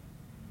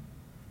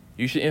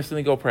 You should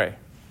instantly go pray.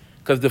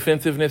 Because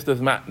defensiveness does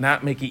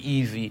not make it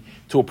easy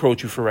to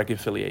approach you for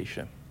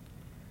reconciliation.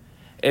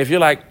 If you're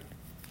like,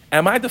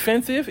 am I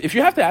defensive? If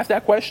you have to ask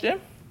that question,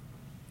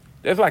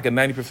 there's like a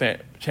 90%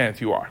 chance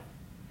you are.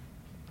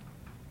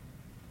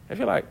 If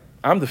you're like,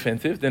 I'm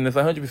defensive, then there's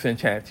a 100%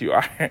 chance you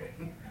are.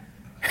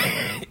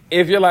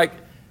 If you're like,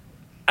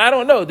 I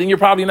don't know, then you're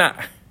probably not.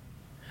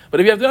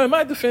 But if you have to know, am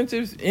I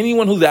defensive?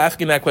 Anyone who's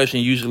asking that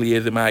question usually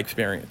is, in my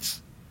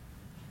experience.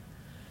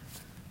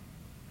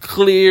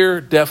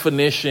 Clear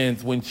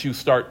definitions when you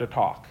start to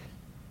talk.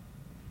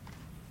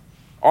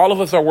 All of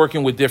us are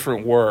working with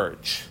different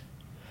words.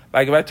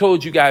 Like if I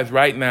told you guys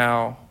right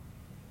now,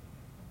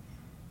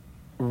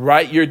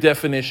 write your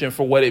definition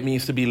for what it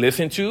means to be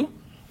listened to,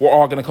 we're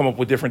all going to come up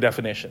with different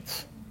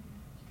definitions.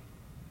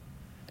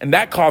 And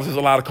that causes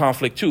a lot of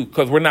conflict too,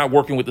 because we're not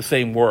working with the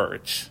same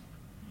words.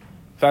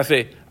 So I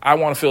say, I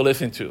want to feel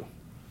listened to.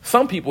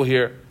 Some people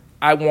here,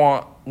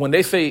 when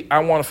they say, I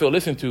want to feel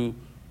listened to,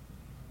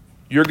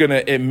 you're going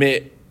to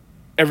admit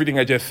everything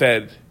I just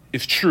said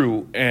is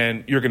true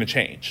and you're going to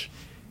change.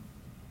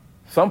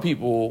 Some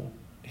people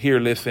here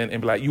listen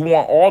and be like, you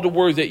want all the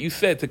words that you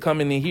said to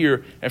come in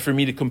here and for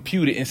me to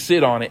compute it and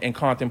sit on it and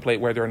contemplate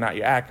whether or not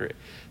you're accurate.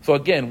 So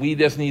again, we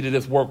just need to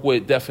just work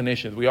with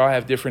definitions. We all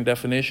have different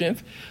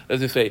definitions.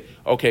 Let's just say,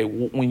 okay,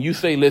 when you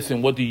say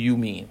listen, what do you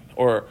mean?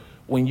 Or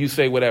when you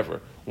say whatever.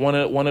 One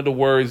of the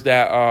words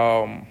that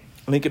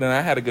Lincoln and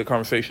I had a good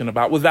conversation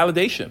about was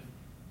validation.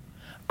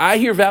 I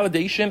hear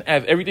validation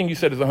as everything you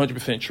said is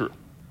 100% true.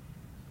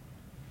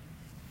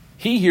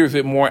 He hears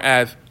it more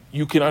as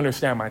you can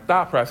understand my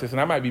thought process, and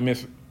I might be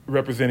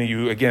misrepresenting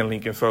you again,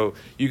 Lincoln, so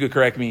you could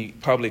correct me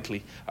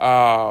publicly.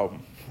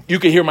 You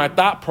can hear my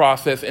thought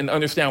process and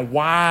understand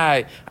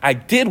why I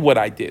did what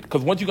I did.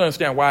 Because once you can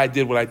understand why I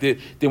did what I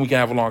did, then we can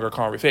have a longer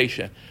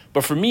conversation.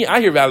 But for me, I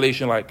hear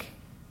validation like,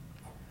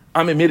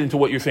 I'm admitting to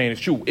what you're saying is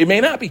true. It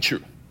may not be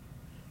true.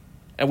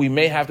 And we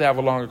may have to have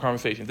a longer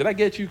conversation. Did I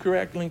get you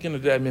correct, Lincoln, or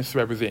did I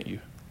misrepresent you?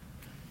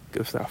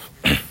 Good stuff.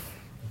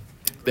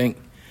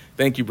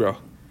 Thank you, bro.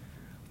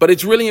 But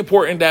it's really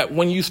important that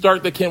when you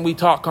start the can we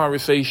talk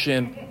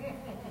conversation,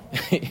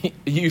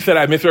 you said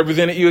I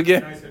misrepresented you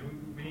again? I said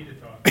we need to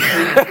talk.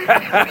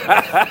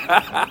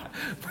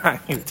 I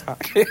need to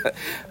talk.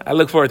 I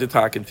look forward to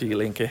talking to you,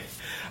 Lincoln.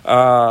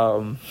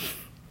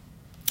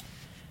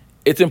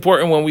 It's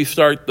important when we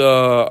start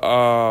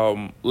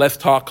the let's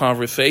talk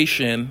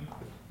conversation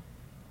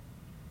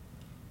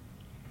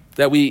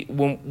that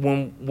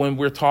when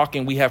we're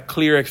talking, we have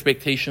clear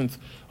expectations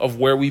of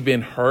where we've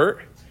been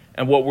hurt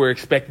and what we're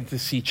expecting to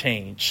see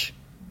change.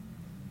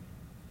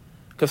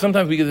 Because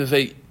sometimes we get to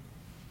say,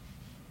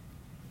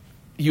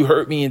 you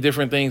hurt me in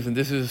different things,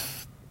 and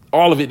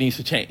all of it needs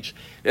to change.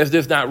 That's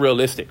just not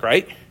realistic,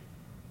 right?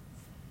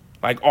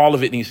 Like, all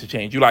of it needs to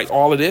change. You like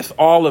all of this?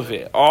 All of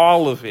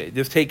it.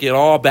 Just take it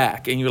all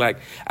back. And you're like,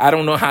 I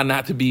don't know how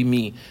not to be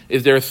me.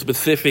 Is there a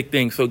specific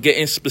thing? So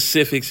getting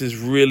specifics is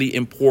really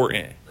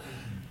important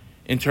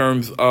in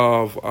terms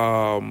of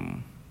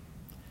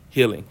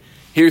healing.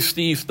 Here's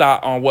Steve's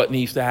thought on what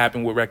needs to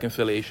happen with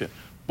reconciliation.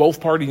 Both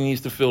parties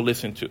needs to feel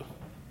listened to.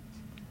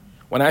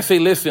 When I say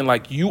listen,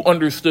 like you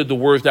understood the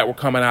words that were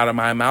coming out of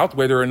my mouth,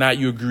 whether or not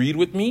you agreed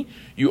with me,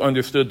 you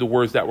understood the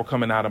words that were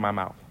coming out of my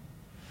mouth.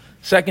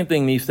 Second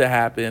thing needs to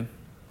happen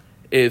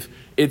is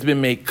it's been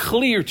made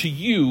clear to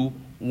you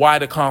why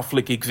the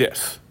conflict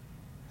exists.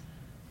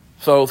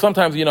 So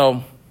sometimes,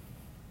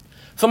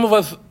 some of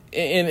us,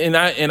 and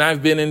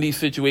I've been in these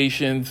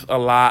situations a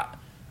lot,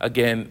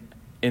 again,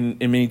 in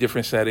many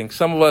different settings.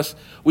 Some of us,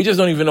 we just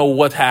don't even know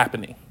what's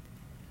happening.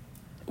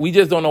 We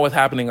just don't know what's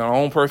happening in our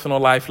own personal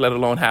life, let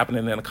alone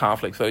happening in a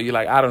conflict. So you're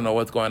like, I don't know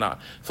what's going on.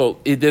 So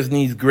it just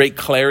needs great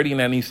clarity, and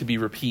that needs to be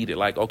repeated.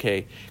 Like,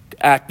 okay,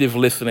 active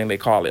listening, they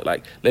call it.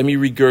 Like, let me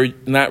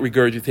not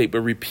regurgitate,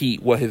 but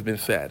repeat what has been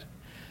said.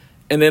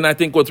 And then I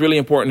think what's really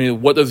important is,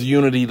 what does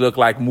unity look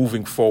like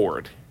moving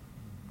forward?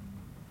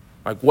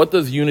 Like, what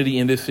does unity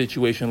in this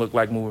situation look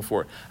like moving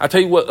forward? I'll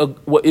tell you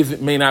what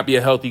may not be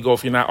a healthy goal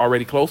if you're not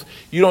already close.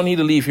 You don't need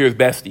to leave here as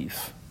besties.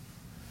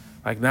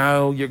 Like,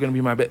 now you're going to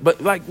be my best.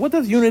 But, like, what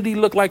does unity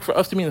look like for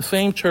us to be in the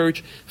same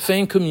church,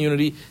 same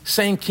community,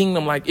 same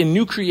kingdom? Like, in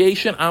new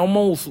creation, I'm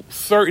almost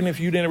certain if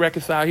you didn't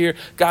reconcile here,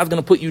 God's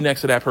going to put you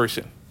next to that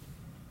person.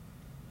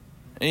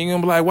 And you're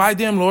going to be like, why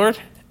them, Lord?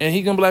 And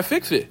he's going to be like,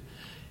 fix it.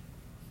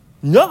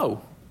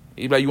 No.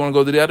 He's like, you want to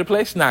go to the other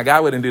place? Nah,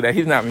 God wouldn't do that.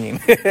 He's not mean.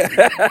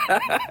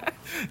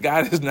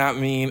 God is not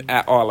mean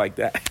at all like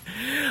that.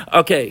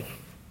 Okay.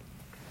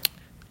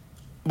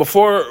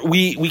 Before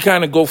we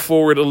kind of go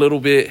forward a little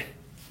bit,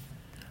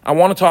 I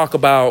want to talk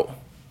about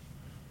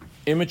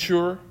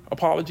immature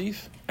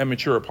apologies and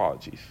mature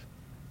apologies.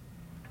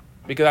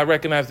 Because I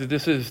recognize that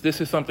this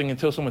is something,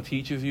 until someone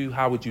teaches you,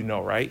 how would you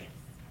know, right?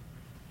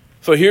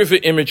 So here's an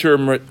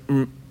immature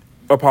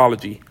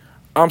apology.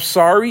 I'm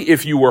sorry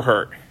if you were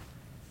hurt.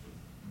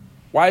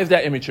 Why is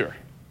that immature?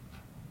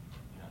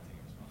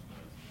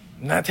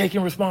 Not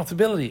taking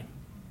responsibility.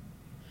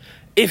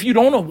 If you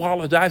don't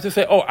apologize, just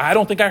say, oh, I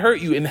don't think I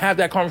hurt you, and have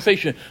that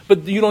conversation.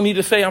 But you don't need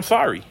to say I'm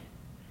sorry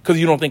because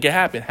you don't think it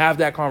happened. Have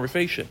that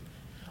conversation.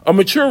 A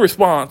mature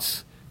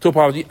response to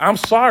apology, I'm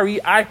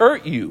sorry I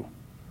hurt you.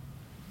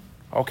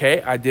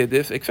 Okay, I did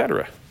this,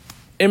 etc.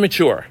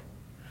 Immature.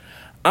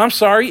 I'm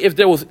sorry if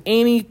there was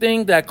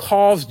anything that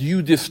caused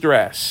you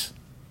distress.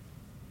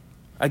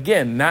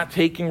 Again, not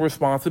taking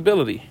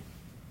responsibility.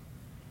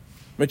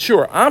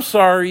 Mature. I'm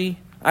sorry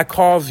I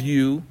caused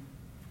you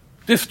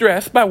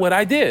distress by what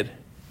I did.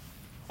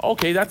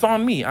 Okay, that's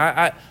on me.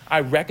 I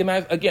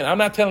recognize, again, I'm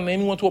not telling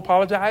anyone to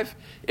apologize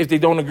if they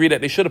don't agree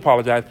that they should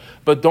apologize,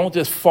 but don't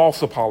just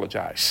false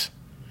apologize.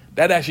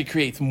 That actually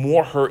creates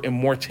more hurt and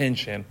more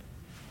tension,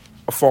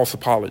 a false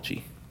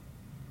apology.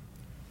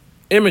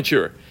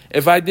 Immature.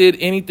 If I did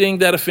anything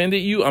that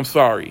offended you, I'm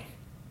sorry.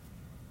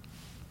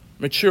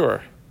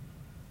 Mature.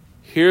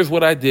 Here's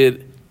what I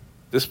did,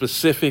 the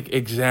specific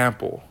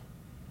example.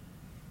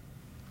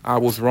 I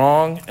was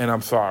wrong and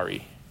I'm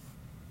sorry.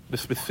 The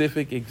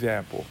specific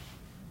example.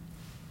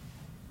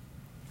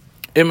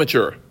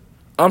 Immature.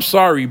 I'm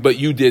sorry, but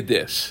you did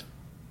this.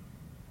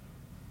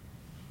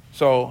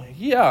 So,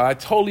 yeah, I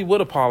totally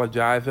would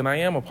apologize, and I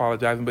am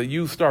apologizing, but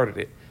you started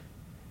it.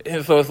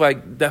 And so it's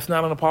like, that's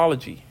not an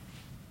apology.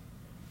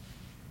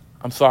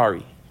 I'm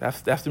sorry.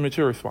 That's the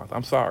mature response.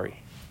 I'm sorry.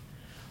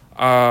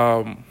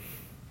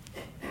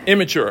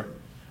 Immature.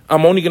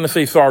 I'm only going to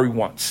say sorry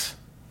once.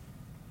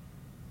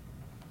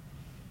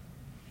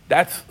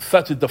 That's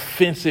such a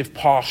defensive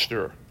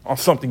posture on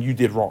something you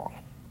did wrong.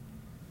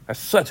 That's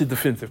such a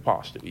defensive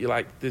posture. You're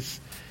like, this,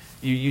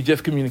 you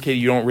just communicated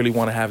you don't really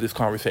want to have this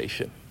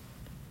conversation.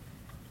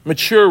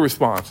 Mature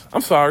response.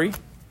 I'm sorry.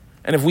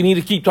 And if we need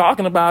to keep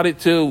talking about it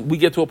till we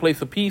get to a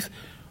place of peace,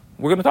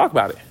 we're going to talk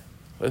about it.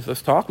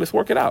 Let's talk. Let's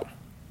work it out.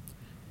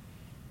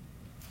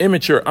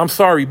 Immature. I'm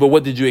sorry, but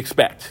what did you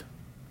expect?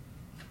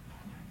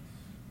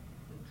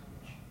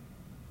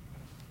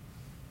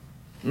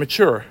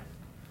 Mature.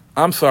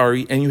 I'm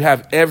sorry, and you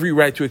have every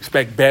right to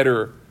expect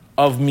better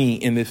of me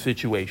in this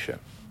situation.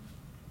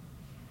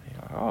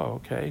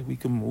 Oh, okay, we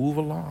can move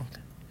along.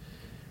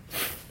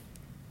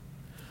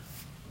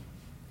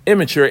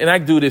 Immature, and I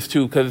do this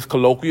too because it's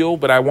colloquial,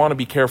 but I want to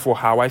be careful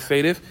how I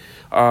say this,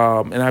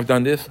 and I've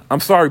done this. I'm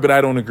sorry, but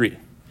I don't agree.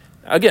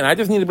 Again, I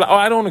just need to be like, oh,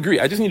 I don't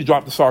agree. I just need to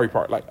drop the sorry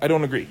part. Like, I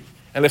don't agree.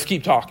 And let's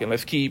keep talking.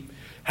 Let's keep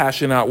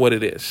hashing out what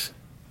it is.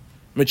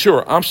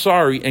 Mature, I'm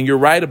sorry, and you're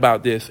right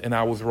about this, and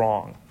I was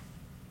wrong.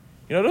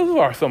 You know, those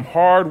are some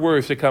hard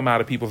words to come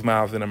out of people's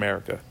mouths in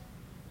America.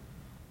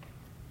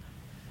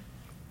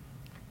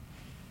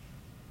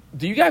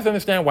 Do you guys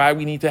understand why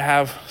we need to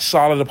have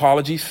solid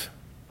apologies?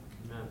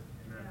 Amen.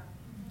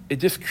 It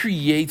just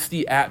creates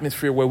the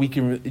atmosphere where we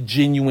can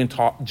genuinely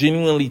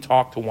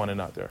talk to one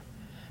another,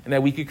 and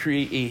that we could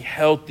create a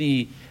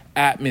healthy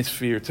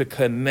atmosphere to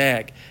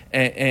connect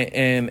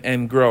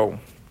and grow.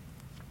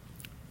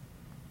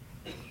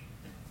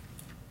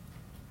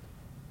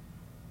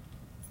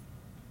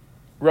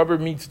 Rubber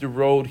meets the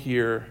road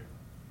here.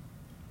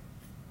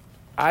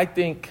 I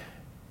think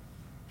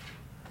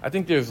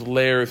there's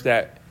layers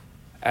that,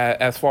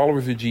 as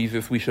followers of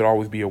Jesus, we should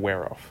always be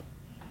aware of.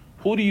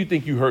 Who do you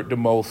think you hurt the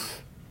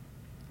most,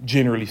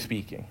 generally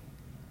speaking?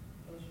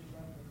 Those you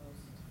love the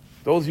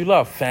most. Those you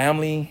love,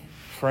 family,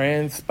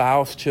 friends,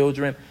 spouse,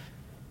 children.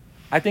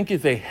 I think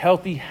it's a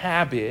healthy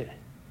habit.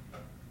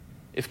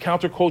 It's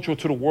countercultural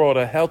to the world,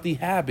 a healthy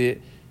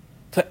habit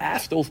to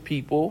ask those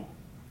people,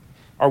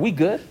 Are we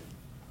good?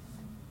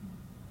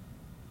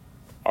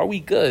 Are we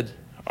good?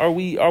 Are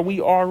we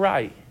all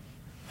right?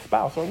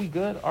 Spouse, are we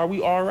good? Are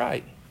we all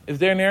right? Is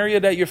there an area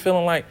that you're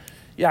feeling like,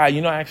 yeah,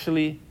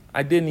 actually,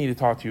 I did need to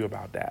talk to you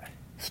about that?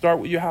 Start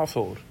with your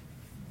household.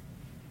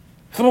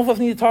 Some of us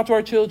need to talk to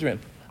our children.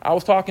 I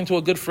was talking to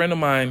a good friend of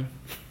mine,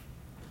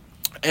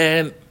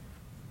 and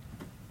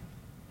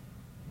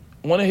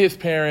one of his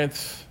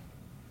parents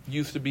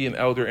used to be an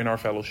elder in our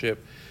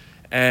fellowship,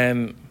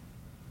 and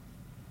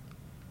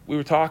we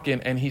were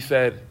talking, and he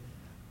said,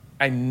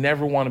 I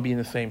never want to be in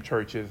the same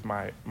church as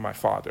my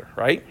father,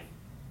 right?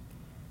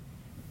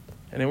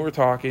 And then we were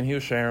talking, he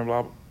was sharing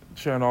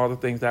all the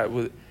things that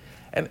would,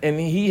 and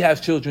he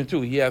has children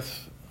too. He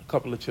has a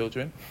couple of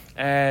children.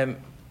 And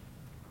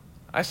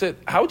I said,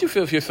 how would you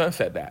feel if your son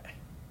said that?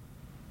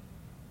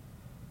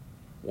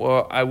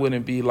 Well, I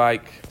wouldn't be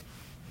like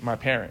my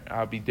parent.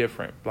 I'll be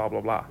different, blah,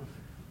 blah, blah.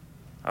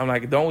 I'm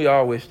like, don't we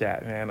all wish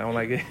that, man? I'm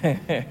like,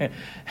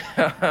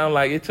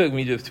 it took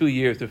me just 2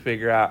 years to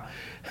figure out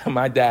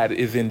my dad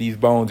is in these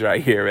bones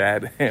right here,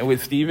 man. And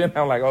with Stephen,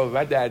 I'm like, oh,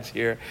 my dad's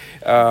here.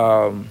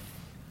 The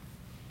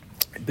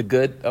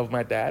good of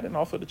my dad and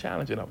also the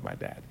challenging of my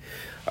dad.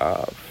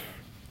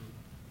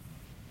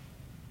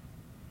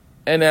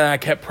 And then I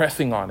kept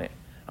pressing on it.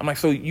 I'm like,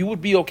 so you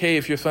would be okay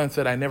if your son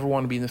said, I never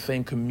want to be in the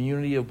same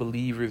community of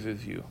believers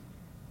as you?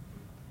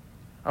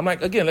 I'm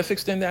like, again, let's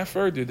extend that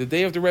further. The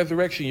day of the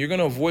resurrection, you're going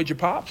to avoid your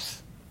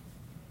pops?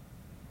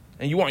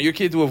 And you want your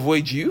kid to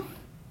avoid you?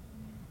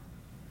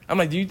 I'm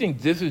like, do you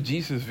think this is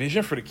Jesus'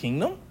 vision for the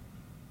kingdom?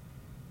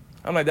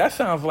 I'm like, that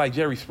sounds like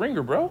Jerry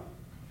Springer, bro.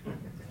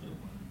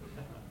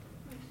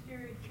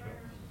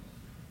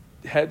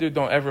 Heather,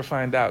 don't ever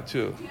find out,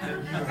 too.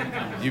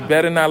 You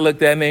better not look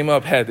that name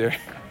up, Heather.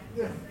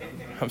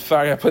 I'm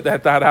sorry I put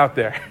that thought out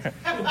there.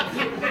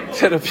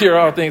 To the pure,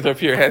 all things are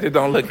pure. Heather,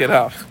 don't look it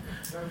up.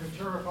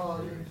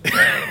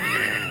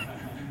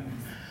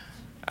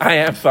 I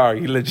am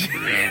sorry,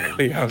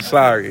 legitimately. I'm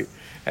sorry,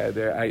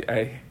 Heather.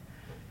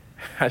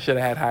 I should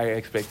have had higher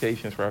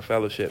expectations for our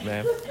fellowship,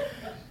 man.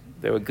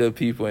 There were good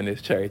people in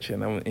this church,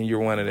 and you're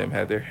one of them,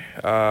 Heather.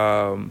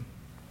 I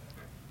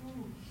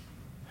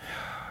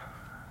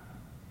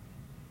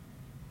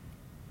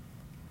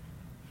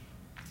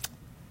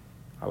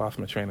lost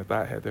my train of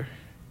thought, Heather.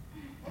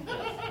 I have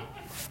a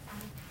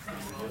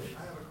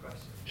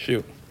question.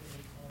 Shoot.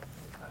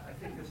 I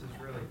think this is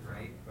really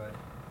great, but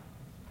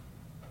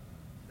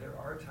there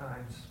are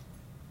times,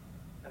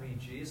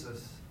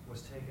 Jesus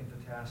was taken to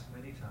task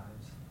many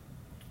times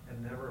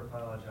and never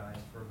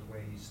apologized for the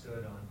way he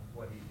stood on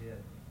what he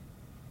did.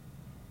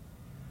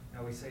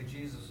 Now we say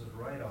Jesus was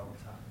right all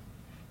the time.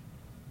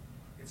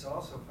 It's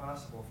also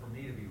possible for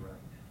me to be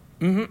right.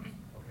 Mm-hmm.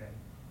 Okay?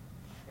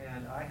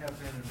 And I have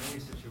been in many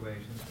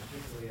situations,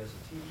 particularly as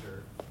a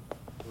teacher,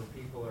 where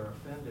people are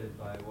offended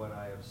by what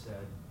I have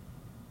said,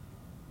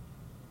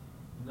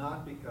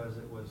 not because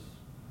it was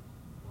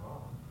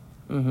wrong,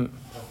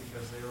 but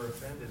because they were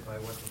offended by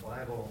what the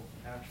Bible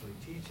actually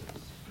teaches.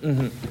 You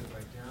get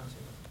right down to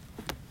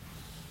it.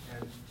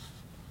 And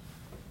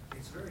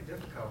it's very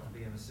difficult to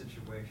be in a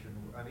situation.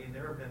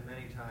 There have been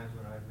many times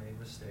when I've made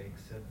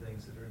mistakes, said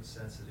things that are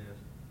insensitive,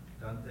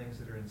 done things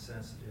that are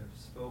insensitive,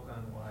 spoke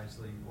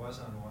unwisely, was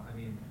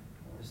unwise.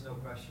 There's no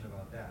question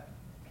about that.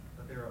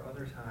 But there are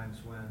other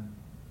times when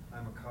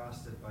I'm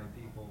accosted by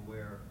people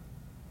where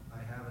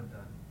I haven't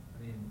done,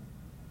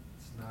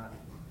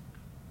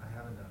 I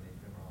haven't done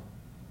anything wrong.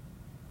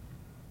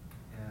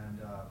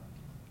 And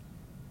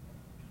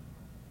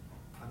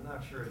I'm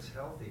not sure it's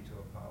healthy to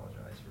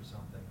apologize for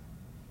something.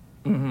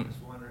 I'm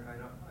just wondering, I'm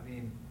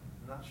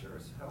not sure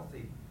it's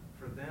healthy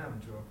for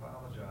them to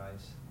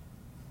apologize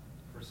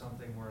for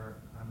something where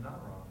I'm not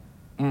wrong.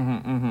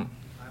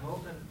 I'm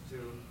open to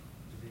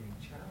being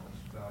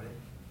challenged about it,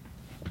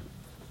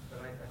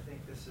 but I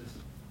think this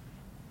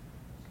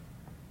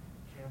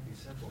can't be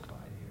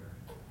simplified here.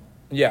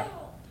 Yeah.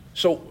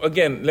 So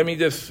again, let me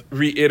just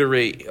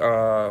reiterate.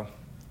 I'm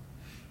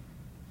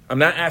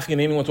not asking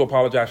anyone to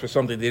apologize for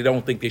something they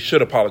don't think they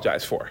should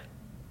apologize for.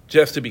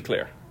 Just to be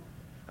clear.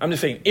 I'm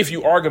just saying, if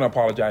you are going to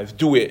apologize,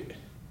 do it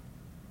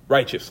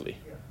righteously.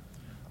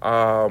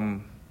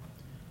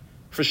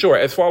 For sure,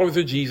 as followers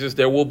of Jesus,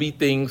 there will be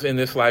things in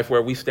this life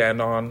where we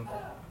stand on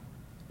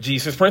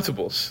Jesus'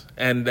 principles,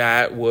 and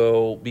that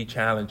will be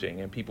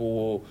challenging, and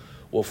people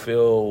will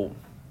feel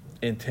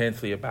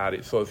intensely about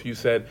it. So if you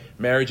said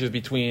marriage is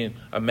between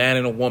a man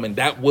and a woman,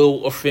 that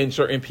will offend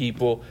certain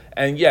people.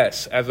 And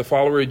yes, as a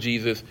follower of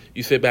Jesus,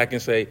 you sit back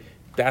and say,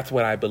 that's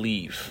what I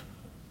believe.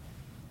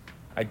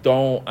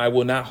 I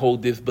will not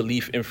hold this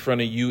belief in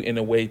front of you in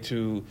a way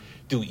to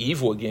do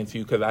evil against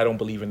you, because I don't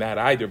believe in that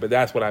either, but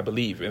that's what I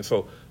believe. And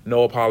so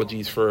no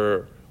apologies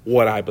for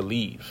what I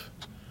believe.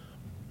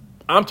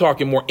 I'm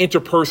talking more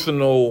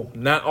interpersonal,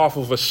 not off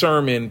of a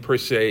sermon per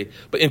se,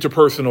 but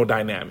interpersonal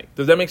dynamic.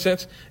 Does that make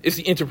sense? It's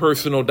the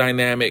interpersonal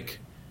dynamic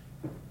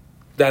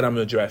that I'm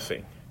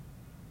addressing.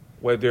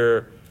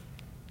 Whether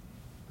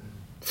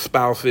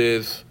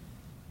spouses,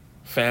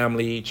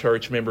 family,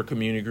 church member,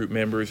 community group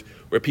members,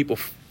 where people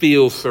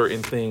feel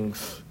certain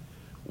things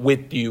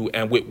with you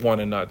and with one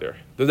another.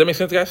 Does that make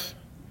sense, guys?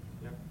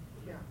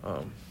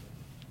 Yeah.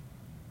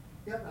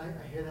 Yep,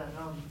 I hear that.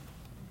 A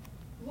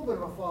little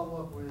bit of a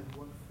follow-up with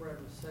what Fred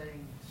was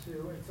saying,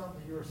 too, and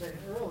something you were saying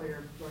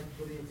earlier, like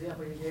with the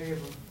example you gave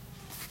of,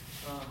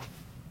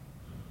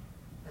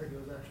 I think it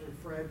was actually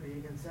Fred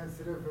being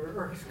insensitive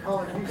or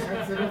calling you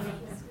sensitive.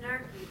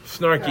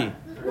 Snarky.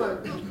 Yeah,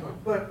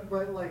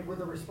 but like with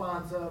the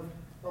response of,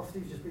 oh,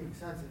 Steve's just being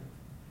sensitive.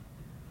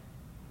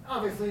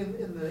 Obviously,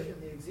 in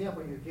the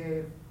example you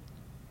gave,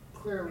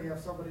 clearly you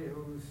have somebody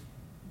who's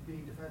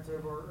being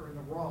defensive or in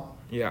the wrong.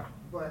 Yeah.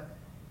 But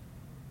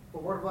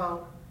what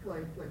about,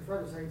 like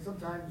Fred was saying,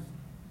 sometimes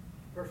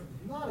the person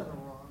is not in the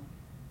wrong,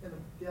 and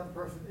the other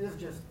person is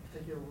just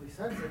particularly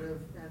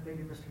sensitive and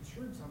maybe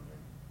misconstrued something.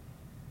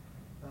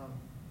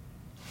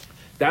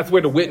 That's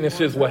where the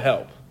witnesses will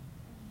help.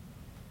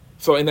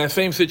 So in that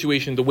same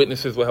situation, the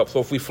witnesses will help. So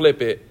if we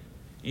flip it,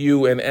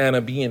 you and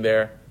Anna being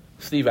there,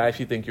 Steve, I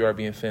actually think you are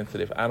being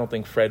sensitive. I don't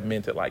think Fred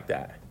meant it like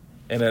that.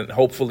 And then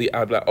hopefully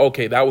I'd be like,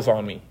 okay, that was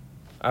on me.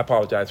 I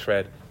apologize,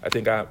 Fred. I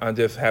think I'm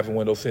just having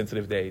one of those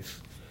sensitive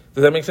days.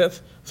 Does that make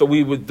sense? So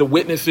the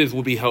witnesses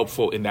will be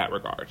helpful in that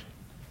regard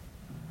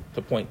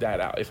to point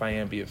that out if I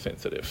am being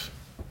sensitive.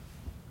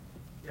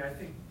 Yeah, I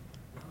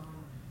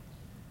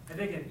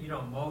think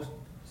in most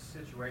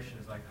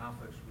situations like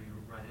conflicts we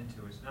run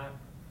into, it's not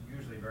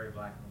usually very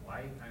black and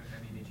white. I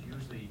mean,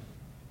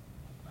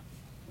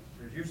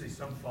 there's usually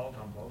some fault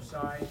on both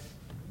sides.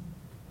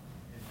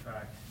 In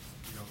fact,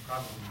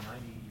 probably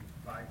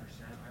 95%,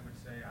 I would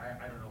say.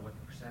 I don't know what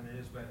the percentage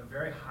is, but a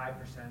very high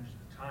percentage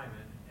of the time.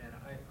 And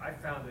I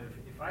found that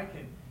if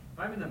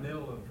I'm in the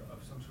middle of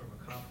some sort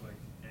of a conflict,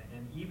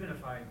 and even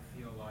if I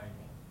feel like,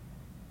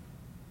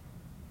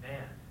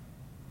 man,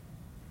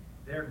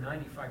 they're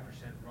 95%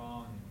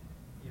 wrong,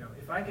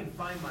 if I can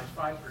find my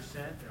 5%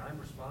 that I'm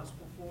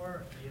responsible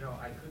for,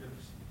 I could have,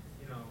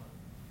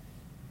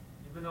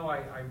 even though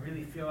I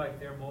really feel like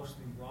they're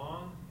mostly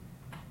wrong,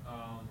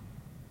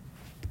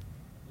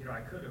 I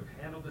could have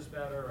handled this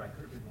better, I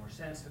could have been more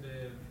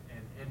sensitive,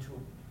 and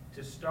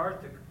to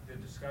start the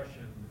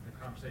discussion, the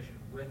conversation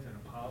with an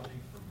apology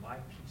for my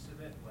piece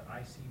of it, what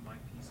I see my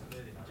piece of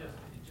it, it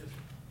just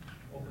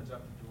opens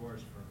up the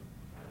doors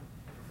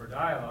for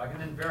dialogue.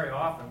 And then very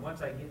often,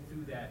 once I get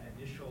through that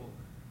initial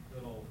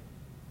little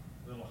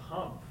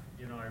hump,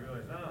 I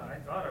realize, I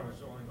thought I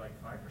was only like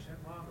 5%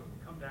 wrong, but we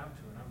come down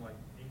to it, I'm like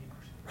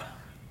 80% wrong.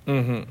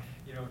 Mm-hmm.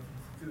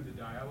 Through the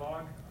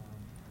dialogue.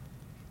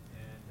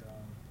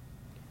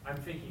 I'm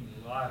thinking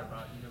a lot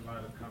about a lot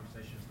of the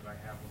conversations that I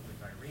have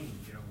with Irene,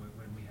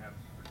 when we have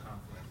the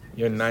conflict.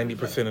 You're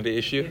 90% of the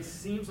issue? It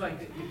seems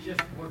like it just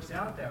works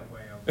out that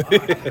way a lot.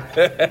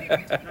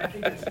 And I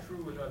think it's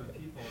true with other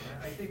people.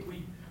 And I think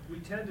we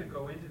tend to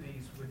go into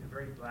these with a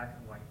very black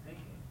and white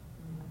thinking.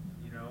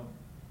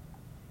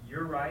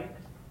 You're right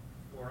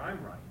or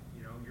I'm right.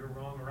 You're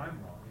wrong or I'm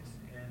wrong.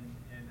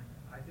 And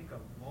I think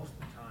most of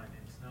the time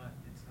it's not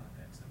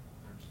that simple.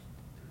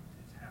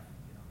 It's half.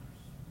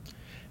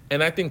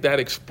 And I think that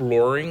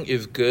exploring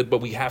is good,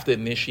 but we have to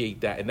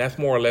initiate that. And that's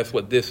more or less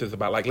what this is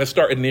about. Like, let's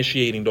start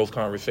initiating those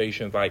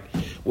conversations. Like,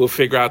 we'll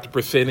figure out the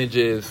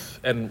percentages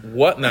and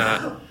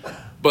whatnot.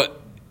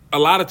 But a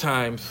lot of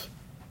times,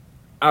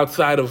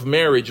 outside of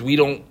marriage, we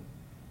don't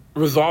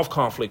resolve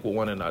conflict with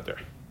one another.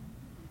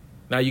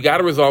 Now, you got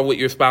to resolve with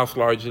your spouse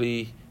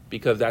largely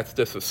because that's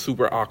just a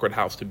super awkward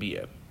house to be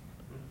in.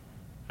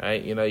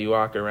 Right? You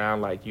walk around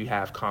like you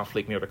have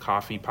conflict near the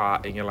coffee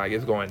pot and you're like,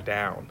 it's going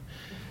down.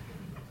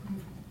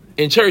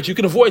 In church, you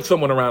can avoid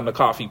someone around the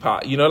coffee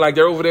pot. Like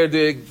they're over there,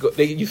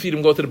 you see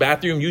them go to the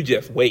bathroom, you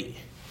just wait.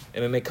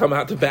 And then they come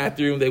out the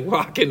bathroom, they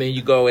walk, and then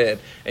you go in.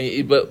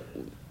 But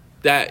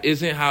that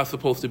isn't how it's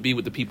supposed to be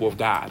with the people of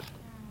God.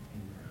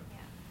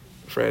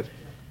 Fred?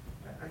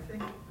 I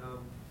think,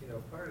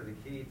 part of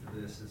the key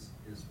to this is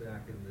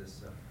back in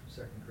this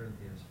 2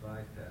 Corinthians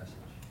 5 passage.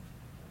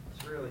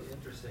 It's really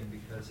interesting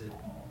because it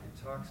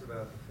talks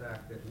about the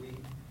fact that we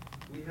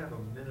have a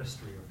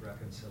ministry of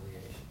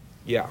reconciliation.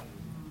 Yeah.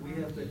 We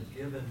have been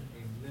given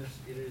a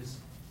ministry. It is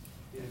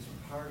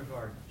part of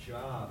our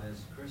job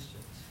as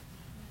Christians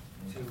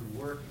to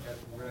work at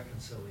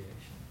reconciliation.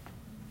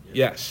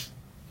 Yes.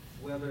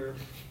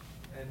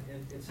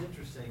 And it's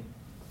interesting,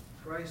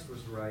 Christ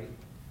was right,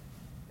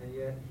 and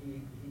yet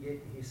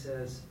he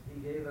says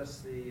he gave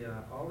us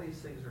all these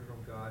things are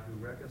from God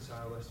who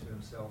reconciled us to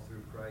himself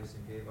through Christ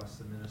and gave us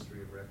the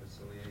ministry of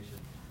reconciliation.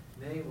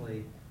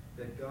 Namely,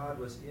 that God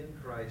was in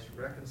Christ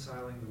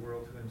reconciling the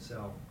world to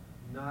himself,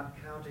 not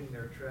counting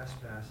their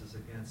trespasses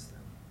against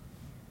them.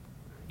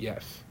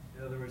 Yes.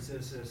 In other words,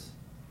 there's this,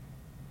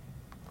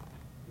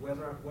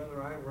 whether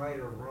I'm right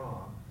or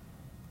wrong,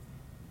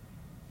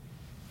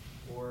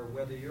 or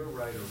whether you're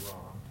right or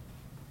wrong,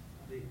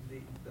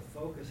 the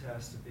focus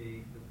has to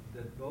be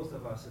that both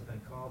of us have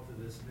been called to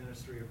this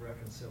ministry of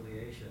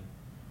reconciliation,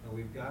 and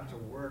we've got to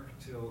work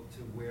to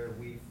where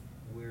we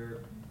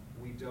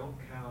don't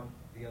count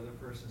the other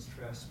person's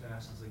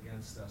trespasses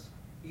against us,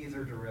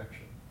 either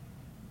direction.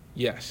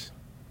 Yes.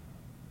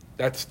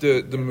 That's the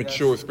And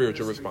mature that's the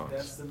spiritual ministry- response.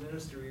 That's the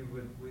ministry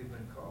we've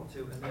been called to,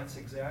 and that's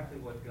exactly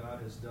what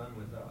God has done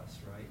with us,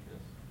 right?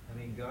 I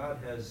mean, God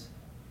has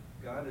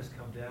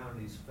come down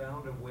and he's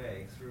found a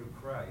way through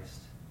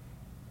Christ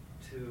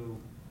to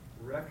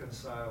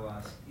reconcile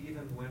us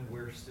even when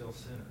we're still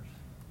sinners,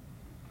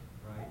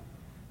 right?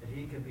 That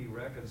he can be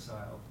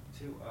reconciled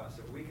to us,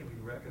 or we can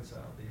be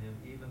reconciled to him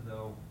even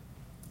though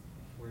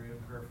we're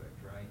imperfect,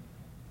 right?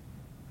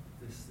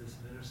 This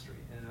ministry.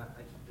 And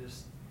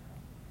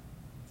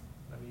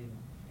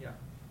yeah.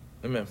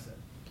 Amen.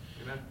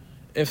 Amen.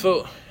 And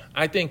so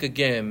I think,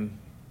 again,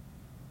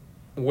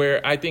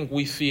 where I think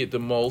we see it the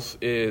most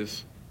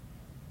is,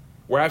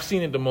 where I've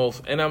seen it the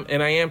most, and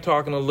I am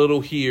talking a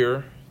little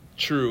here,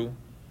 true,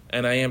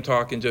 and I am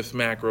talking just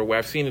macro, where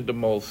I've seen it the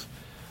most.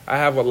 I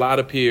have a lot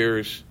of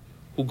peers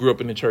who grew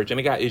up in the church, and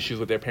they got issues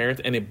with their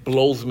parents, and it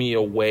blows me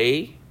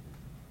away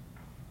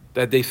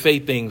that they say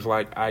things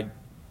like, I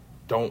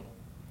don't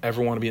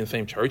ever want to be in the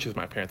same church as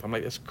my parents. I'm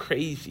like, that's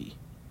crazy.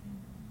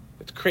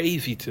 It's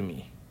crazy to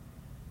me.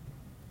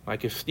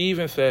 Like if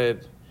Stephen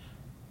said,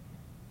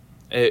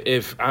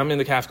 if I'm in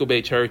the Casco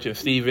Bay Church and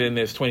Stephen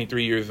is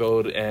 23 years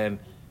old and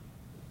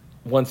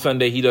one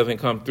Sunday he doesn't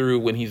come through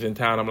when he's in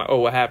town, I'm like, oh,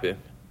 what happened?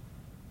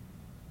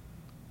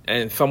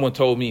 And someone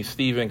told me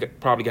Stephen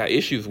probably got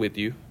issues with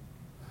you.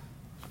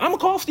 I'm going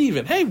to call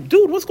Stephen. Hey,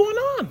 dude, what's going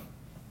on?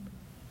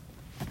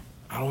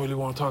 I don't really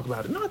want to talk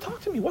about it. No,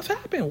 talk to me. What's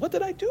happened? What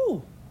did I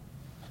do?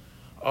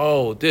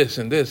 Oh, this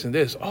and this and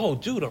this. Oh,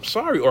 dude, I'm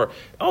sorry. Or,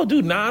 oh,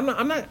 dude, nah,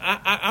 I'm not.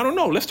 I don't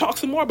know. Let's talk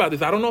some more about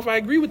this. I don't know if I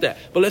agree with that.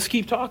 But let's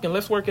keep talking.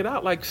 Let's work it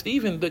out. Like,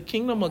 Stephen, the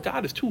kingdom of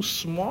God is too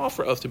small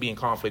for us to be in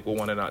conflict with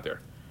one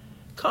another.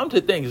 Come to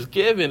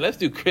Thanksgiving. Let's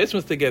do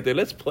Christmas together.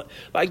 Let's play.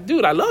 Like,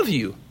 dude, I love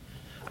you.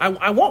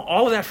 I want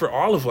all of that for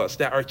all of us,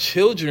 that our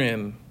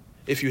children,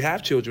 if you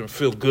have children,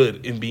 feel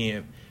good in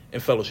being in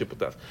fellowship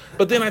with us.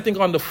 But then I think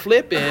on the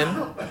flip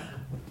end,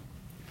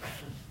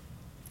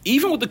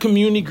 even with the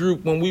community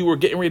group, when we were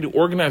getting ready to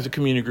organize the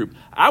community group,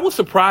 I was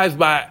surprised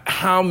by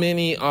how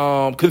many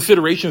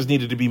considerations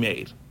needed to be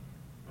made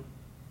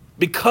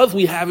because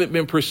we haven't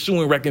been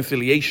pursuing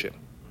reconciliation.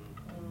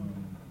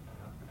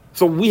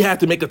 So we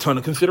had to make a ton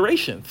of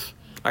considerations.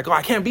 Like, oh,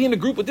 I can't be in the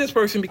group with this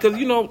person because,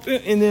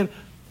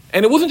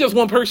 and it wasn't just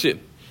one person.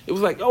 It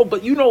was like, oh,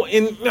 but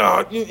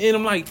and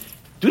I'm like,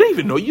 do they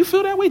even know you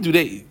feel that way? Do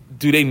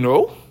they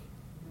know?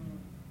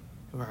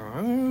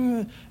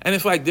 And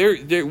it's like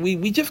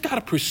we just got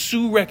to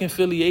pursue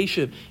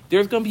reconciliation.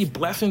 There's going to be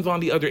blessings on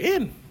the other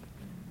end.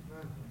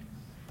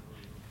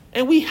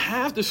 And we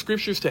have the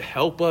scriptures to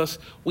help us.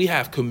 We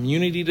have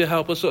community to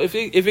help us. So if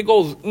it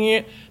goes,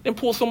 then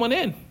pull someone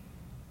in.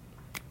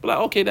 But like,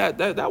 okay,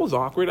 that was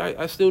awkward.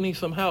 I still need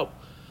some help.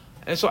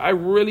 And so I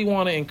really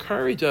want to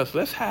encourage us.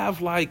 Let's have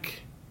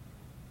like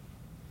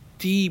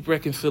deep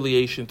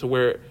reconciliation to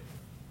where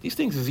these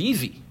things is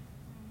easy.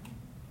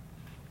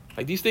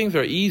 Like these things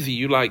are easy.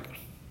 You like,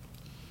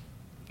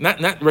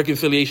 not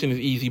reconciliation is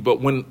easy,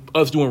 but when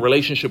us doing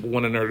relationship with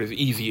one another is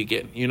easy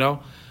again,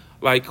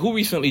 Like who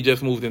recently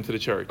just moved into the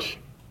church?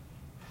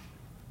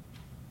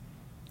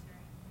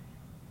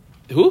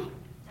 Who?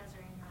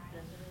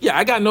 Yeah,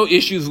 I got no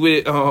issues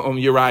with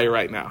Uriah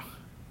right now.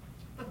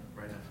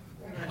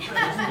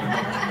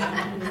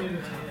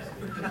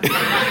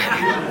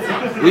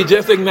 We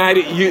just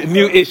ignited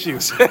new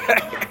issues.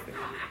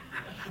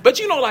 But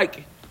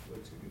like,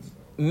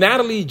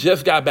 Natalie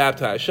just got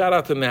baptized. Shout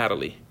out to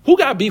Natalie. Who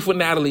got beef with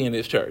Natalie in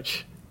this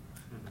church?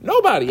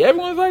 Nobody.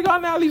 Everyone's like, oh,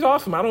 Natalie's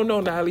awesome. I don't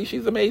know Natalie.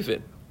 She's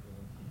amazing.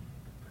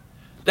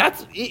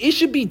 It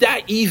should be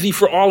that easy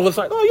for all of us.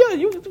 Like, oh, yeah,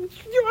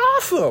 you're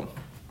awesome.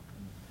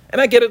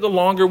 And I get it, the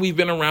longer we've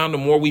been around, the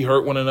more we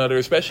hurt one another,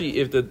 especially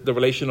if the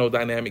relational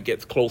dynamic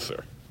gets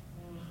closer.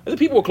 And the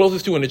people we're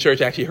closest to in the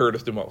church actually hurt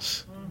us the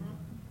most.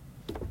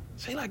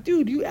 Say like,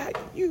 dude,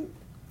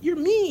 you're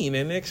mean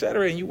and et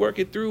cetera, and you work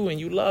it through and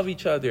you love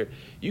each other.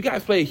 You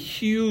guys play a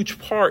huge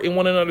part in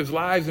one another's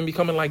lives and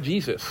becoming like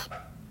Jesus.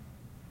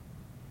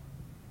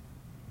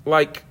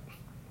 Like,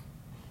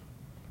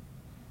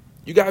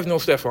 you guys know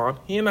Stefan.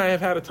 He and I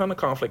have had a ton of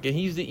conflict, and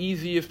he's the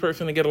easiest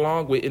person to get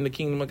along with in the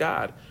kingdom of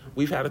God.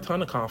 We've had a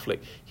ton of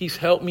conflict. He's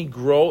helped me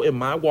grow in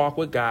my walk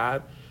with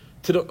God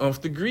to the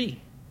nth degree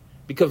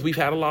because we've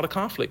had a lot of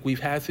conflict. We've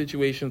had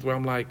situations where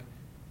I'm like,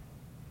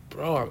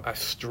 bro, I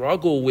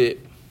struggle with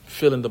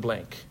fill in the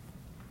blank.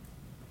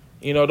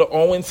 The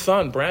Owen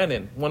son,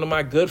 Brandon, one of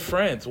my good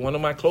friends, one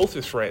of my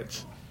closest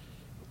friends.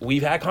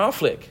 We've had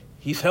conflict.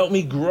 He's helped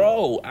me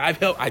grow. I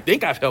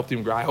think I've helped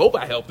him grow. I hope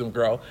I helped him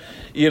grow.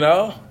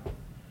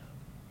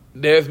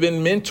 There's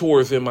been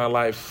mentors in my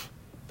life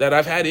that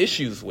I've had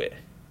issues with.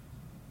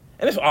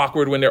 And it's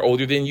awkward when they're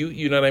older than you.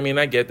 You know what I mean?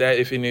 I get that.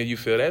 If any of you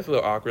feel that, it's a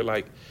little awkward.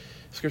 Like,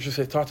 Scripture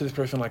says, talk to this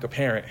person like a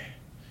parent.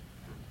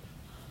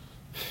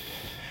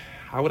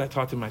 How would I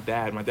talk to my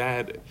dad? And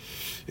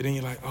then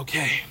you're like,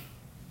 okay,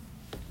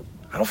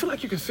 I don't feel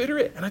like you're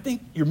considerate, and I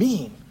think you're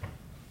mean,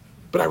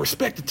 but I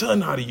respect a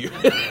ton out of you.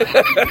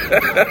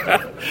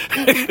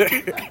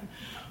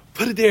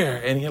 put it there.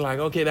 And you're like,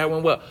 okay, that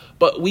went well.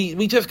 But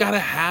we just got to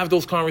have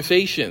those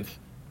conversations.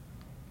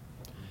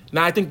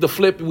 Now, I think the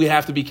flip, we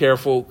have to be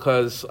careful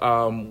because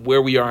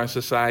where we are in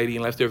society,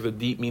 unless there's a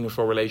deep,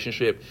 meaningful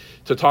relationship,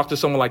 to talk to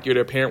someone like you're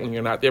their parent when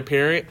you're not their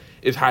parent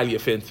is highly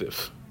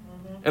offensive.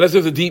 Unless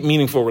there's a deep,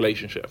 meaningful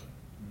relationship.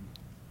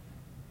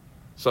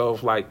 So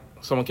if, like,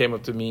 someone came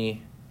up to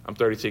me, I'm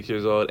 36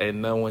 years old,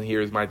 and no one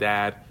here is my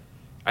dad,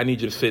 I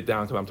need you to sit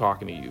down because I'm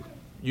talking to you.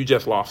 You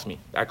just lost me.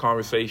 That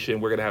conversation,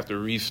 we're going to have to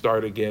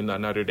restart again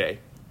another day.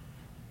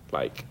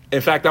 Like,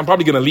 in fact, I'm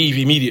probably going to leave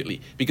immediately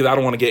because I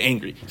don't want to get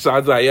angry. So I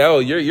was like, yo,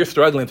 you're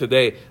struggling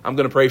today. I'm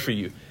going to pray for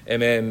you. And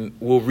then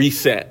we'll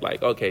reset.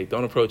 Like, okay,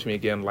 don't approach me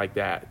again like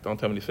that. Don't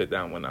tell me to sit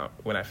down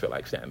when I feel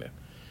like standing,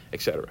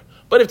 etc.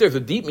 But if there's a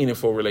deep,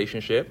 meaningful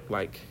relationship,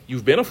 like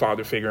you've been a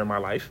father figure in my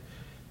life,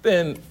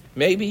 then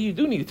maybe you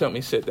do need to tell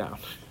me to sit down.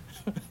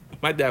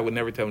 My dad would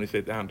never tell me to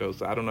sit down, though,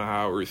 so I don't know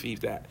how I would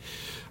receive that.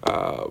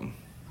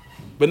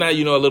 But now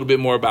you know a little bit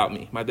more about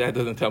me. My dad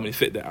doesn't tell me to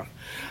sit down.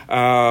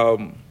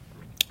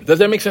 Does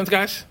that make sense,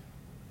 guys?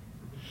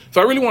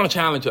 So I really want to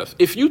challenge us.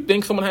 If you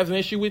think someone has an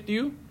issue with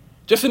you,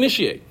 just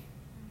initiate.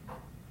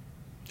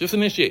 Just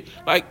initiate.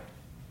 Like,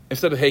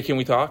 instead of, hey, can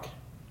we talk?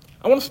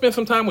 I want to spend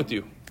some time with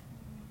you.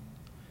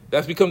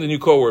 That's become the new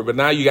code word, but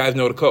now you guys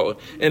know the code.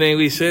 And then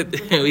we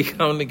sit and we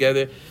come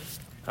together.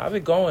 How's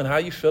it going? How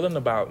you feeling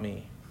about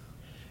me?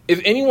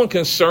 Is anyone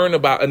concerned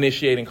about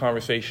initiating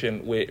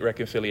conversation with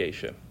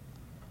reconciliation?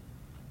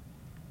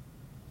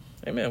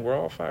 Amen. We're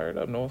all fired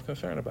up. No one's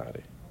concerned about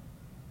it.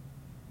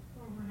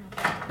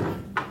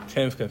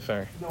 Tim's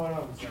concerned. No, I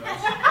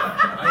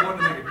want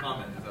to make a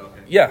comment. Is that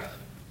okay? Yeah.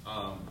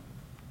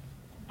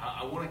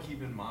 I want to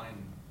keep in mind,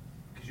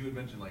 because you had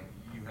mentioned, like,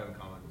 you have a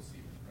comment with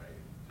Stephen, right?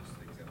 Just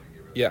the example you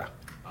gave earlier.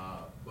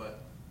 Yeah.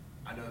 But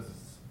I know this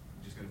is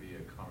just going to be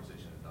a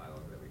conversation and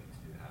dialogue that we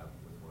continue to have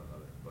with one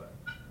another. But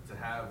to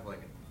have,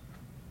 like,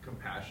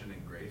 compassion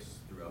and grace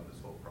throughout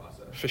this whole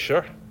process. For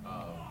sure.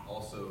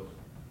 Also,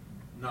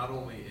 not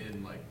only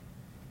in, like,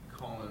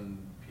 calling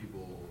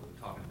people,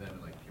 talking to them,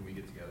 and, like, can we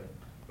get together?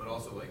 But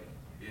also, like,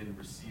 in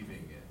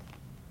receiving it.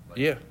 Like,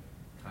 yeah.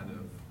 Kind of,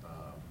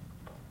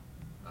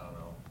 I don't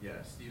know.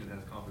 Yeah, Stephen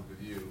has conflict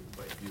with you,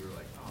 but you were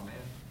like, oh, man,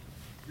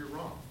 you're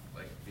wrong.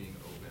 Like, being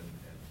open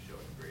and showing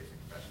grace and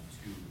compassion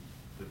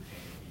to the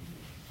pain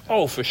he has.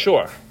 Oh, for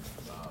sure.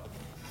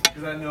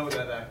 Because I know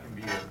that can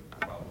be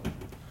a problem.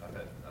 I've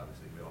had,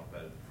 obviously, we all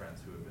have had friends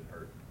who have been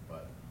hurt,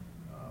 but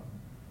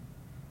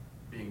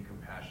being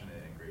compassionate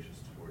and gracious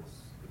towards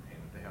the pain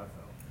that they have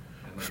felt.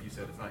 And like you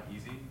said, it's not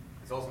easy.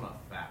 It's also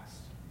not fast.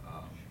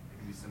 It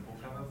can be simple,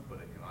 kind of, but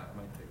it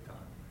might take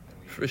time. And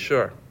we For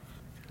sure.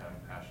 Have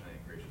compassionate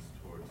and gracious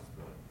towards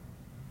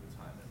the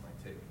time it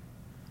might take.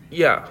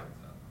 Yeah.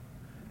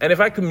 And if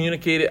I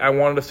communicate it, I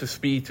wanted us to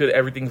speak to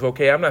everything's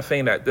okay. I'm not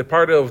saying that. The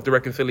part of the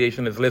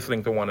reconciliation is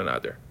listening to one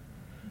another.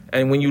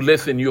 And when you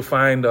listen, you'll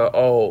find,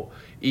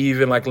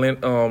 even like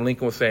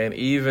Lincoln was saying,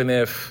 even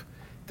if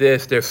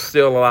there's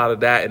still a lot of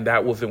that, and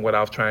that wasn't what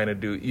I was trying to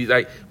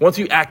do. Once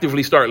you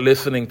actively start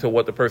listening to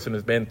what the person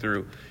has been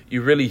through, it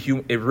really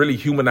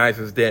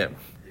humanizes them.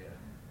 Yeah.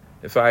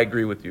 And so I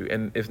agree with you,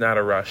 and it's not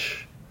a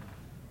rush.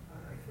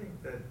 I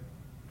think that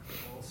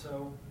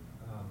also,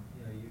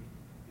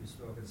 you've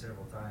spoken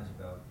several times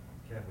about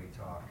can we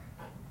talk.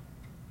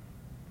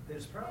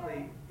 There's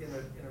probably, in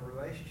a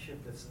relationship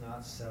that's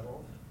not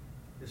settled,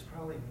 there's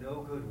probably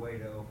no good way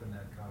to open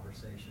that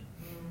conversation.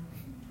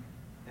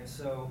 And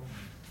so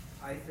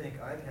I think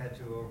I've had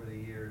to, over the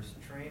years,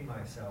 train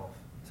myself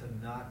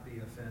to not be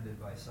offended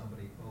by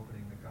somebody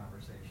opening the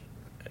conversation.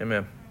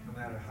 Amen.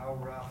 No matter how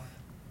rough,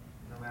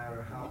 no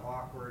matter how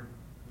awkward,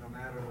 no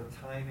matter the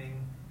timing.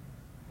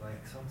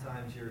 Like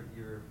sometimes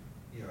you're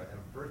at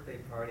a birthday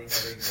party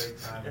having a great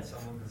time and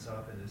someone comes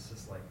up and it's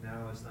just like,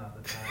 now is not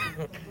the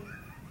time.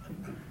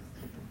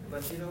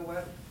 But you know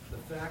what?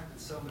 The fact that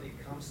somebody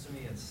comes to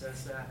me and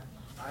says that,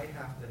 I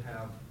have to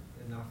have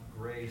enough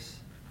grace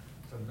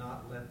to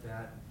not let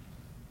that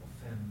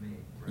offend me.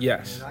 Right?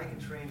 Yes. And I can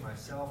train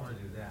myself to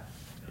do that.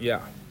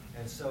 Yeah.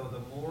 And so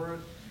the more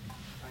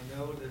I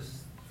know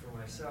this for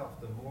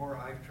myself, the more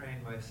I've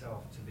trained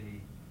myself to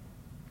be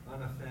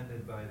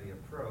unoffended by the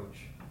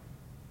approach,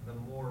 the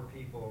more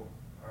people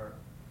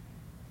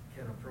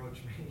can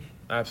approach me.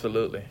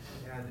 Absolutely.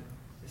 And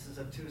this is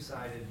a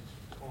two-sided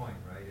coin,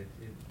 right?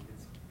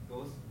 It's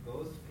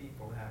both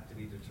people have to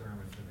be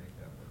determined to make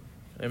that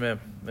work.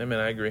 Amen.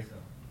 I agree. So.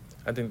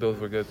 I think those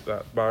were good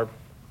thoughts. Barb?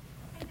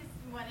 I just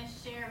want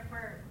to share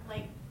for,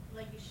 like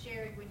you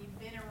shared, when you've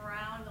been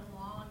around a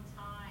long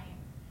time,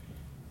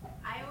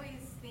 I always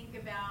think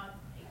about,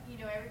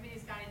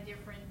 everybody's got a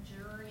different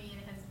journey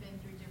and has been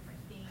through different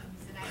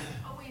things. And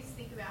I always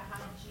think about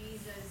how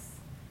Jesus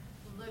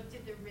looked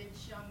at the rich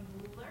young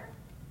ruler,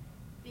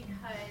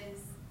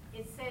 because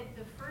it said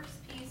the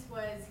first piece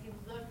was he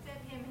looked at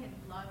him and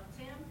loved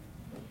him.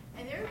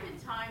 And there have been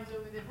times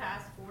over the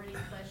past 40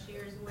 plus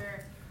years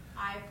where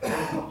I've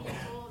hurt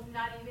people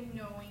not even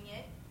knowing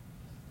it,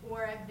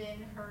 or I've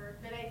been hurt.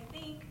 But I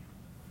think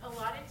a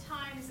lot of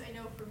times, I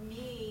know for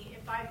me,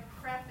 if I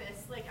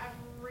preface, like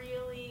I've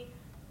really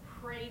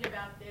prayed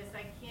about this,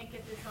 I can't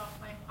get this off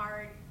my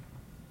heart,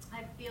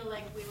 I feel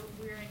like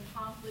we're in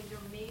conflict, or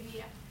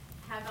maybe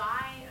have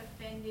I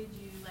offended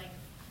you? Like,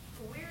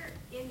 we're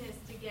in this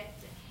to get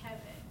to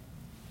heaven.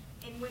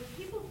 And when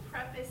people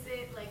preface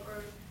it, like,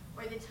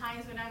 or the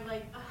times when I'm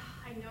like,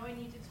 I know I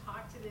need to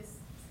talk to this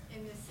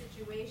in this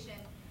situation,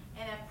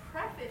 and I've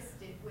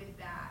prefaced it with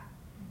that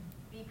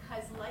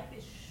because life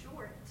is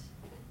short,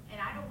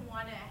 and I don't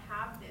want to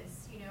have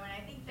this, you know. And I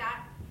think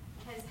that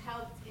has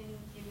helped in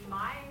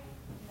my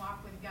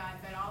walk with God,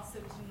 but also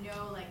to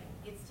know, like,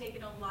 it's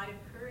taken a lot of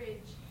courage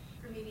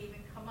for me to even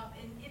come up,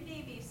 and it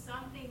may be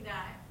something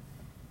that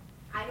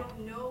I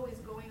don't know is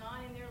going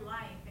on in their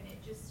life, and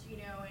it just, you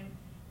know,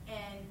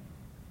 and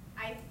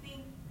I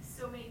think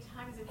so many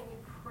times if we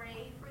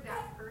pray for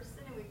that person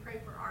and we pray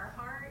for our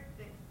heart,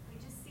 that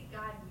we just see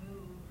God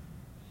move.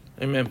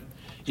 Amen.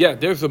 Yeah,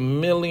 there's a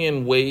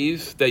million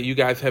ways that you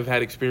guys have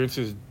had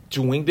experiences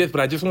doing this,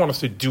 but I just want us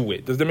to do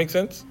it. Does that make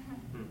sense?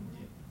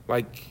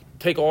 Like,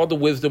 take all the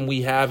wisdom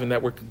we have and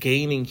that we're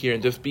gaining here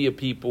and just be a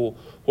people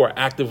who are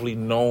actively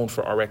known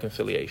for our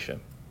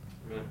reconciliation.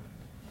 Amen.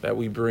 That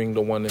we bring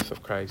the oneness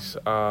of Christ.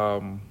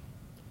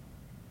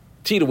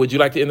 Tita, would you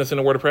like to end us in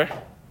a word of prayer?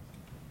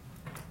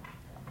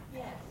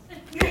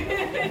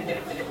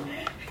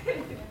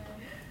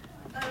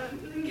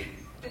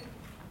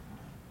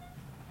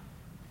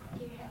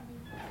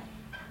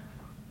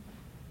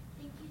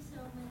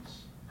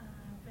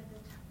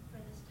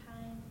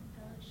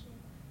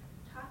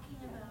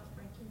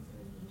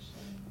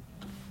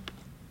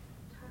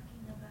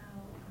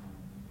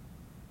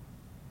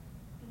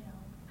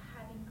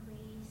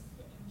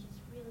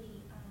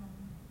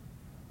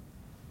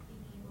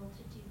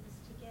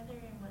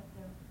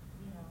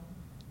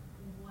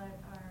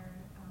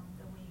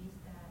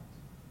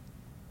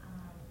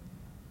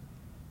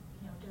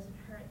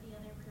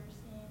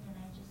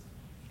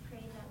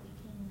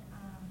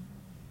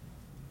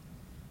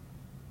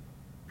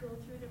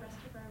 Through the rest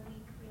of our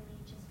week, really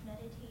just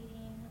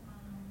meditating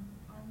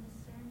on this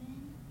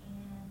sermon,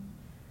 and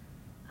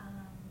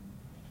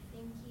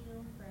thank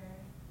you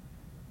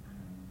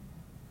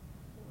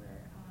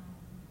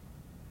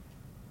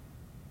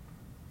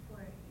for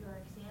your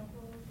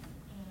examples,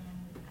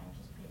 and I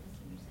just pray this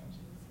in your son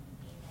Jesus'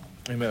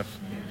 name. Amen.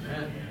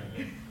 Amen.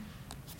 Amen.